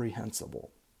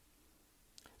incomprehensible,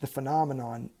 the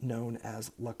phenomenon known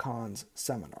as Lacan's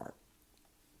seminar,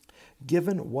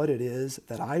 given what it is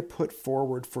that I put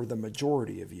forward for the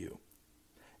majority of you,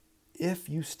 if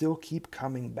you still keep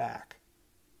coming back,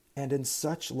 and in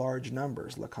such large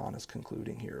numbers, Lacan is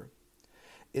concluding here,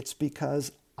 it's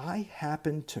because I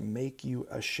happen to make you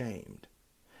ashamed.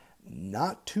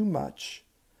 Not too much,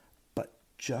 but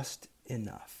just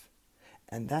enough.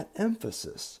 And that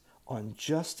emphasis on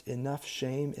just enough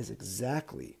shame is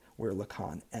exactly where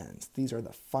Lacan ends. These are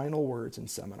the final words in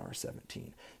Seminar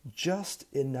 17. Just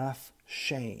enough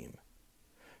shame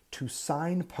to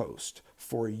signpost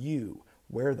for you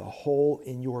where the hole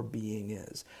in your being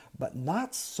is, but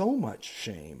not so much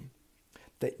shame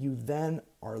that you then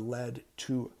are led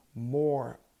to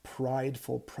more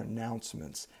prideful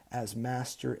pronouncements as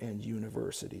master and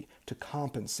university to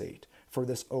compensate for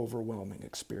this overwhelming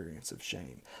experience of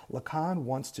shame. Lacan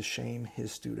wants to shame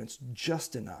his students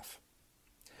just enough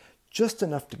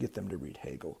to get them to read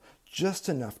Hegel, just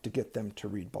enough to get them to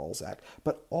read Balzac,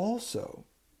 but also,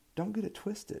 don't get it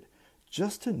twisted,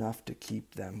 just enough to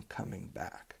keep them coming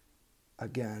back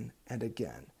again and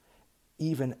again,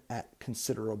 even at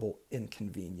considerable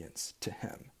inconvenience to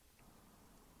him.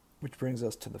 Which brings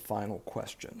us to the final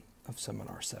question of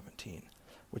Seminar 17,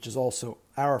 which is also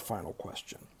our final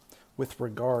question with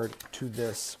regard to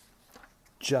this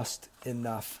just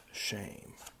enough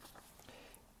shame.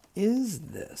 Is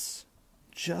this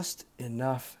just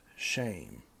enough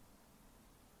shame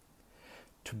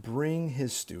to bring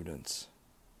his students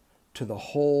to the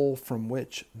hole from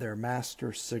which their master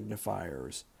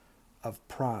signifiers of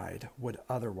pride would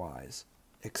otherwise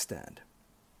extend?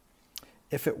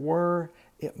 If it were,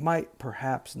 it might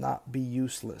perhaps not be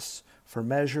useless for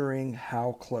measuring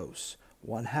how close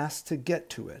One has to get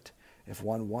to it if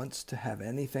one wants to have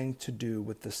anything to do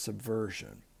with the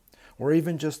subversion, or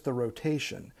even just the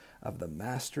rotation of the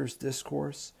master's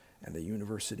discourse and the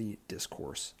university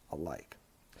discourse alike.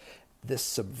 This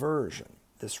subversion,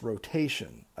 this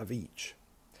rotation of each,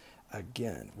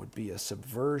 again, would be a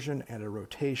subversion and a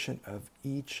rotation of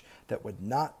each that would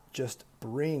not just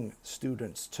bring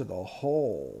students to the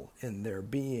whole in their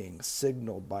being,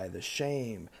 signaled by the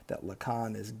shame that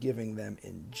Lacan is giving them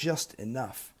in just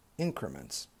enough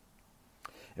increments.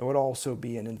 It would also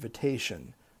be an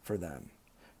invitation for them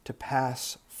to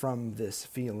pass from this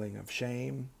feeling of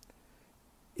shame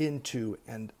into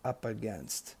and up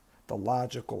against the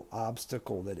logical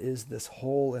obstacle that is this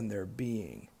hole in their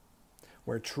being,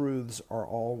 where truths are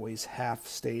always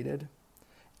half-stated,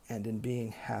 and in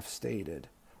being half-stated,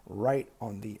 right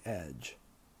on the edge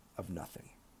of nothing.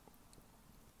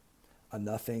 A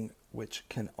nothing which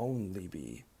can only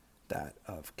be that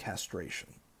of castration,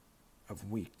 of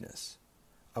weakness,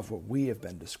 of what we have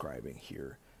been describing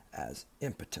here as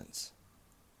impotence.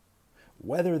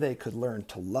 Whether they could learn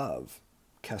to love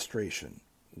castration,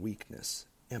 weakness,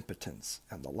 impotence,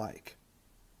 and the like.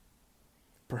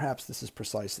 Perhaps this is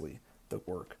precisely the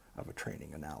work of a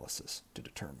training analysis to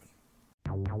determine.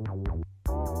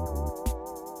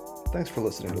 Thanks for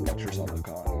listening to Lectures on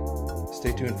Lacan.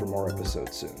 Stay tuned for more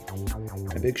episodes soon.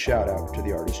 A big shout out to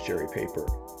the artist Jerry Paper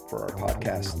for our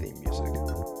podcast theme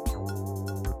music.